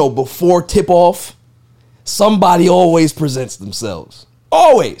 before tip-off, somebody always presents themselves.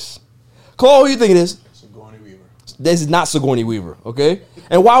 Always. Chloe, who you think it is? Sigourney Weaver. This is not Sigourney Weaver, okay?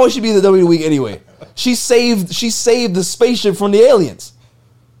 And why would she be the Dummy of the Week anyway? She saved the spaceship from the aliens.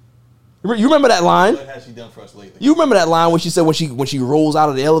 You remember that line? What has she done for us lately? You remember that line when she said when she rolls out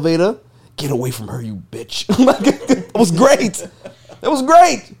of the elevator, "Get away from her, you bitch." It was great. It was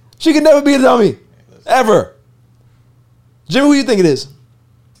great. She could never be a dummy. Ever. Jimmy, who you think it is?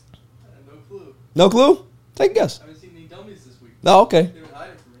 No clue. No clue? Take a guess. I haven't seen any dummies this week. No, okay. They've been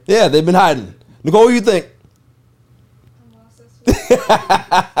hiding from me. Yeah, they've been hiding. Nicole, who you think?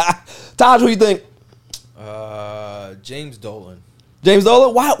 Taj, who you think? James Dolan. James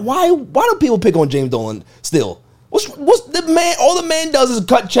Dolan? Why do people pick on James Dolan still? What's the man? All the man does is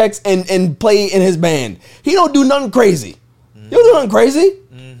cut checks and play in his band. He don't do nothing crazy. He don't do nothing crazy.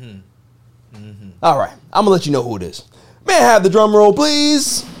 All right, I'm gonna let you know who it is. May I have the drum roll,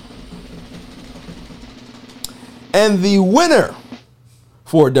 please? And the winner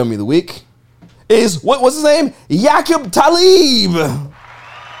for Dummy of the Week is what's his name? Yaqub Talib.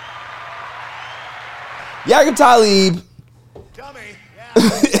 Yaqub Talib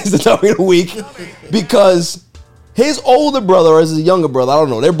is the Dummy of the Week because his older brother or his younger brother, I don't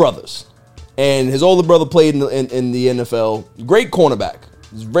know, they're brothers. And his older brother played in the NFL. Great cornerback.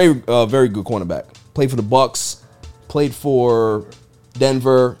 He's very good cornerback. Played for the Bucks. Played for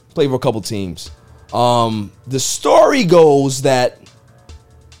Denver. Played for a couple teams. The story goes that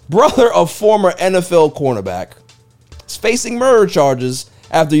brother of former NFL cornerback is facing murder charges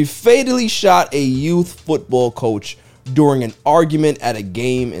after he fatally shot a youth football coach during an argument at a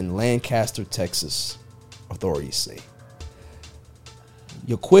game in Lancaster, Texas, authorities say.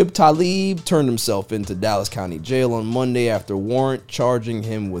 Yaqub Talib turned himself into Dallas County Jail on Monday after a warrant charging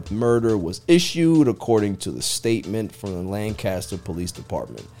him with murder was issued, according to the statement from the Lancaster Police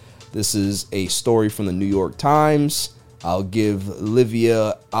Department. This is a story from the New York Times. I'll give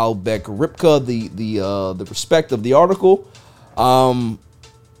Livia Albeck-Ripka the respect of the article.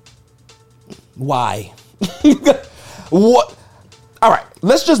 Why? What? All right,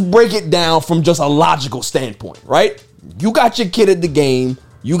 let's just break it down from just a logical standpoint, right? You got your kid at the game.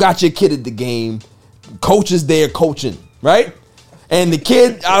 Coach is there coaching, right? And the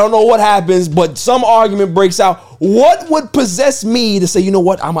kid, I don't know what happens, but some argument breaks out. What would possess me to say, you know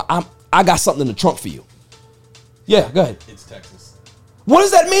what, I got something in the trunk for you? Yeah, go ahead. It's Texas. What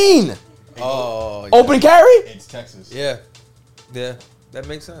does that mean? Oh, yeah. Open carry? It's Texas. Yeah, that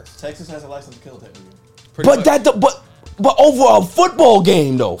makes sense. Texas has a license to kill technically. But over a football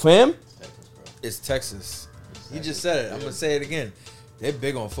game though, fam. It's Texas, bro. It's Texas. He just said it. I'm gonna say it again. They're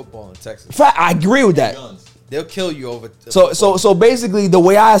big on football in Texas. I agree with that. They'll kill you over. So basically, the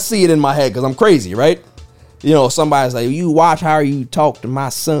way I see it in my head, because I'm crazy, right? You know, somebody's like, you watch how you talk to my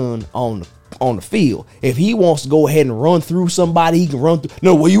son on the field. If he wants to go ahead and run through somebody, he can run through.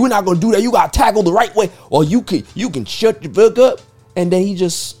 No, well, you're not gonna do that. You got to tackle the right way, or you can shut your book up, and then he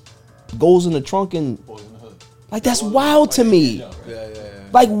just goes in the trunk and like that's wild to me.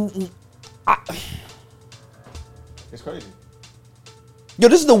 Like, it's crazy. Yo,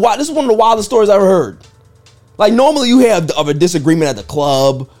 this is one of the wildest stories I ever heard. Like, normally you have of a disagreement at the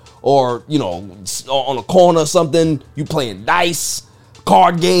club or, you know, on a corner or something. You playing dice,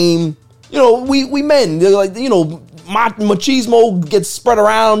 card game. You know, we men, they're like, you know, machismo gets spread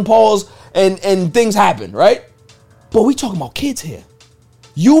around, pause, and things happen, right? But we talking about kids here.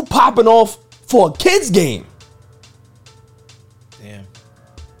 You popping off for a kids game. Damn.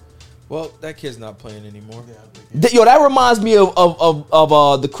 Well, that kid's not playing anymore. Yo, that reminds me of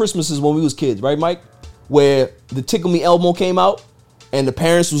the Christmases when we was kids, right, Mike? Where the Tickle Me Elmo came out and the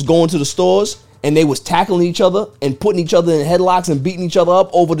parents was going to the stores and they was tackling each other and putting each other in headlocks and beating each other up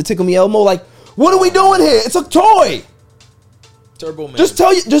over the Tickle Me Elmo. Like, what are we doing here? It's a toy. Turbo Man. Just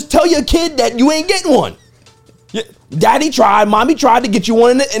tell your kid that you ain't getting one. Daddy tried, mommy tried to get you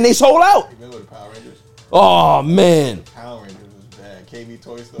one and they sold out. Remember the Power Rangers? Oh, man. Power Rangers was bad. KB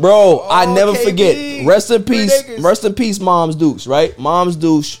Toy Store. Bro, I never forget. Rest in peace, Mom's Deuce, right? Mom's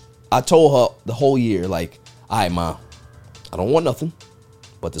Deuce, I told her the whole year, like, all right, Mom, I don't want nothing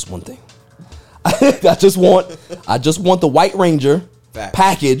but this one thing. I just want the White Ranger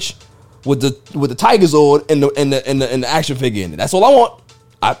package with the Tiger Zord and the action figure in it. That's all I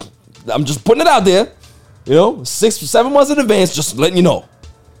want. I'm just putting it out there. You know, 6 or 7 months in advance, just letting you know.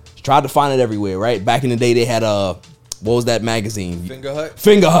 Tried to find it everywhere, right? Back in the day, they had what was that magazine? Finger Hut.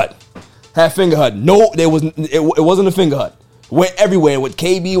 Finger Hut. Had Finger Hut. No, it wasn't a Finger Hut. Went everywhere. With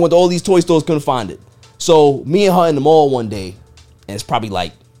KB, went to all these toy stores, couldn't find it. So me and her in the mall one day, and it's probably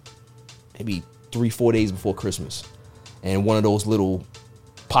like maybe 3-4 days before Christmas, and one of those little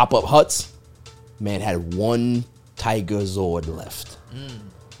pop-up huts, man, had one Tiger Zord left.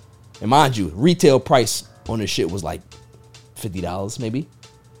 And mind you, retail price on this shit was like $50 maybe.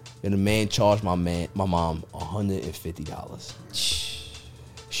 And the man charged my mom $150.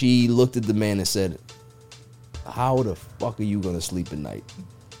 She looked at the man and said, how the fuck are you gonna sleep at night?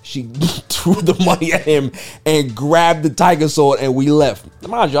 She threw the money at him and grabbed the Tiger Sword and we left.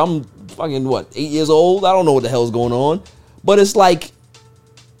 Mind you, I'm fucking 8 years old? I don't know what the hell's going on. But it's like,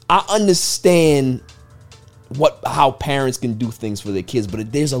 I understand how parents can do things for their kids,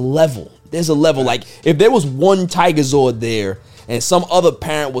 but there's a level. Like, if there was one Tiger Zord there and some other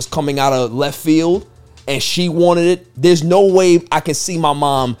parent was coming out of left field and she wanted it, there's no way I can see my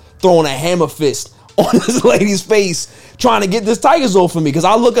mom throwing a hammer fist on this lady's face trying to get this Tiger Zord for me, because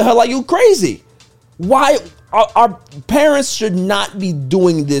I look at her like, you crazy. Why? Our parents should not be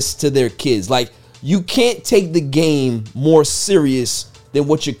doing this to their kids. Like, you can't take the game more serious than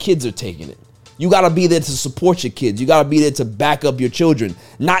what your kids are taking it. You got to be there to support your kids. You got to be there to back up your children,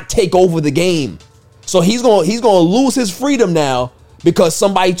 not take over the game. So he's going to lose his freedom now because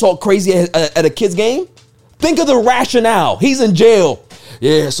somebody talked crazy at a kid's game. Think of the rationale. He's in jail.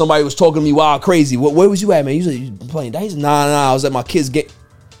 Yeah, somebody was talking to me wild crazy. Where was you at, man? You said you playing dice? Nah, I was at my kid's game.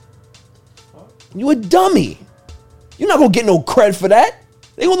 You a dummy. You're not going to get no credit for that.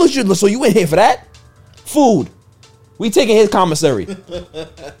 They going to look at you. So you in here for that? Food. We taking his commissary.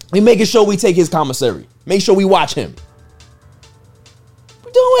 We making sure we take his commissary. Make sure we watch him. What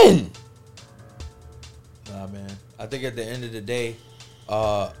we doing? Nah, man. I think at the end of the day,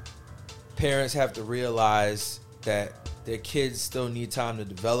 parents have to realize that their kids still need time to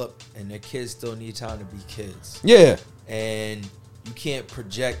develop and their kids still need time to be kids. Yeah. And you can't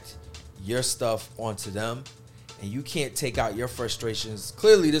project your stuff onto them and you can't take out your frustrations.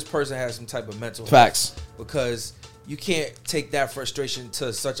 Clearly, this person has some type of mental facts because you can't take that frustration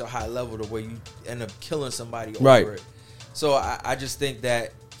to such a high level to where you end up killing somebody over right. it. So I just think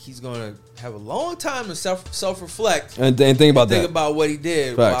that he's going to have a long time to self-reflect and think about that. Think about what he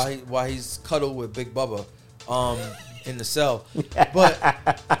did Facts. while he's cuddled with Big Bubba in the cell. But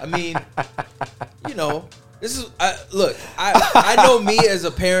I mean, you know, this is look. I know me as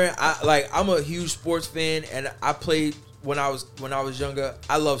a parent. I'm a huge sports fan, and I played when I was younger.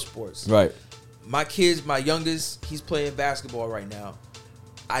 I love sports. Right. My kids, my youngest, he's playing basketball right now.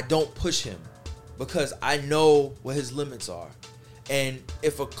 I don't push him because I know what his limits are. And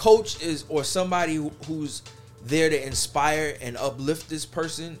if a coach is or somebody who's there to inspire and uplift this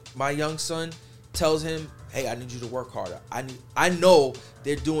person, my young son, tells him, hey, I need you to work harder. I know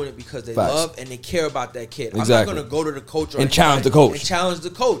they're doing it because they love and they care about that kid. Exactly. I'm not going to go to the coach and challenge the coach. And challenge the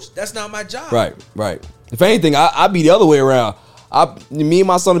coach. That's not my job. Right. If anything, I'd be the other way around. Me and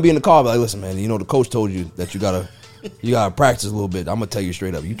my son would be in the car, be like, listen, man, you know the coach told you that you gotta practice a little bit. I'm gonna tell you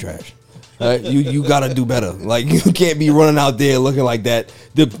straight up, you trash. You gotta do better. Like, you can't be running out there looking like that.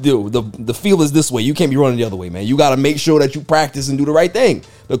 The feel is this way. You can't be running the other way, man. You gotta make sure that you practice and do the right thing.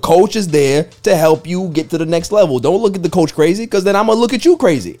 The coach is there to help you get to the next level. Don't look at the coach crazy, because then I'm gonna look at you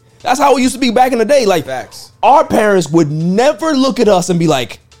crazy. That's how it used to be back in the day. Like, facts. Our parents would never look at us and be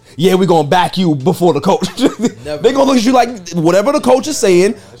like, yeah, we're gonna back you before the coach. They're gonna look at you like, whatever the coach is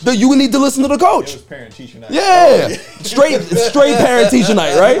saying, you need to listen to the coach. It was parent teacher night. Yeah, straight parent teacher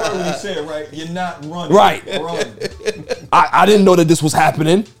night, right? You said it right. You're not running. Right. Run. I didn't know that this was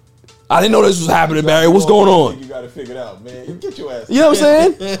happening. Barry. What's going on? You got to figure it out, man. You get your ass. You know what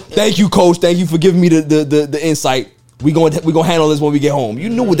I'm saying? Thank you, coach. Thank you for giving me the insight. We gonna handle this when we get home. You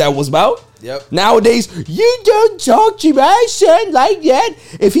knew what that was about. Yep. Nowadays, you don't talk to my son like that.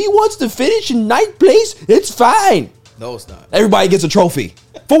 If he wants to finish in ninth place, it's fine. No, it's not. Everybody gets a trophy.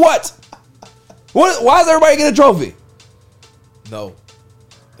 For what? Why does everybody get a trophy? No.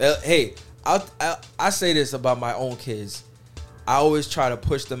 Hey, I say this about my own kids. I always try to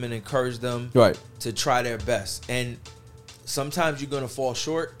push them and encourage them to try their best. And sometimes you're going to fall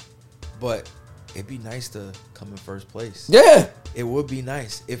short, but it'd be nice to come in first place. Yeah. It would be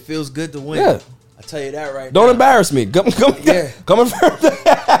nice. It feels good to win. Yeah. I tell you that right Don't now. embarrass me. Come in first.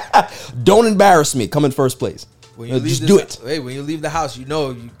 Don't embarrass me. Come in first place. When you just do it. Hey, when you leave the house, you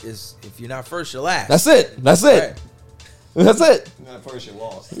know if you're not first, you're last. That's it. Right. That's it. Not first, you're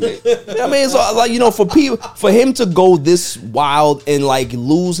lost. I mean, it's like, you know, for him to go this wild and like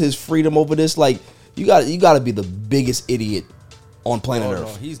lose his freedom over this, like you got to be the biggest idiot on planet Earth.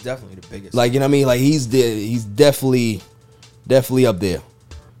 No, he's definitely the biggest. Like, you know what I mean? Like, he's definitely up there.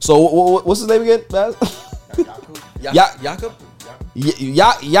 So what's his name again?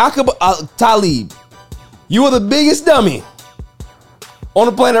 Jakob Talib. You are the biggest dummy on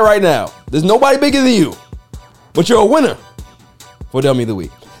the planet right now. There's nobody bigger than you, but you're a winner for Dummy of the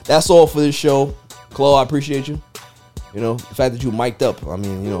Week. That's all for this show. Chloe, I appreciate you. You know, the fact that you mic'd up. I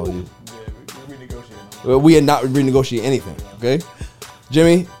mean, you know, we're renegotiating. We are not renegotiating anything. Okay,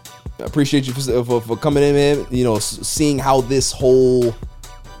 Jimmy, I appreciate you for coming in, man. You know, seeing how this whole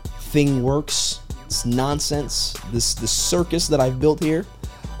thing works. It's nonsense. This circus that I've built here.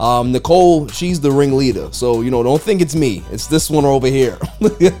 Nicole, she's the ringleader. So, you know, don't think it's me. It's this one over here.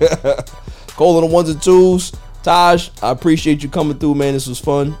 Cole on the ones and twos. Taj, I appreciate you coming through, man. This was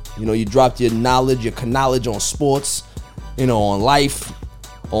fun. You know, you dropped your knowledge on sports, you know, on life,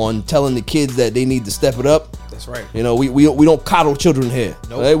 on telling the kids that they need to step it up. That's right. You know, we don't coddle children here.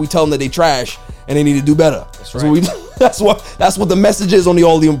 Nope. Right? We tell them that they trash and they need to do better. That's right. So that's what the message is on the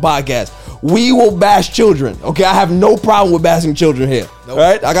All Even podcast. We will bash children. Okay, I have no problem with bashing children here. Nope. All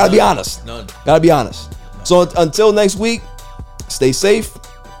right, I gotta be honest. None. Gotta be honest. So until next week, stay safe,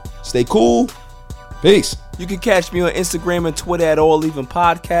 stay cool. Peace. You can catch me on Instagram and Twitter at All Even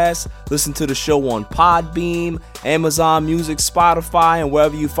Podcast. Listen to the show on Podbeam, Amazon Music, Spotify, and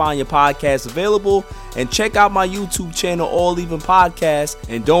wherever you find your podcasts available. And check out my YouTube channel, All Even Podcast.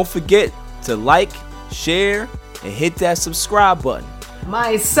 And don't forget to like, share, and hit that subscribe button.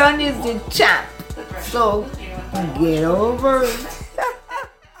 My son is the champ, so get over it.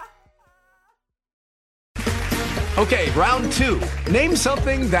 Okay, round two. Name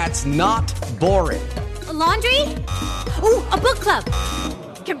something that's not boring. A laundry? Ooh, a book club.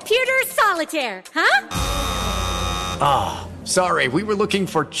 Computer solitaire, huh? Ah, sorry, we were looking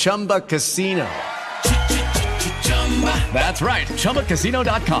for Chumba Casino. That's right,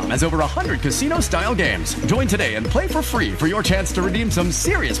 ChumbaCasino.com has over 100 casino-style games. Join today and play for free for your chance to redeem some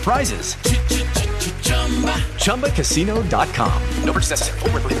serious prizes. ChumbaCasino.com. No purchase necessary.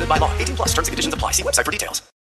 Void where prohibited by law. 18+ terms and conditions apply. See website for details.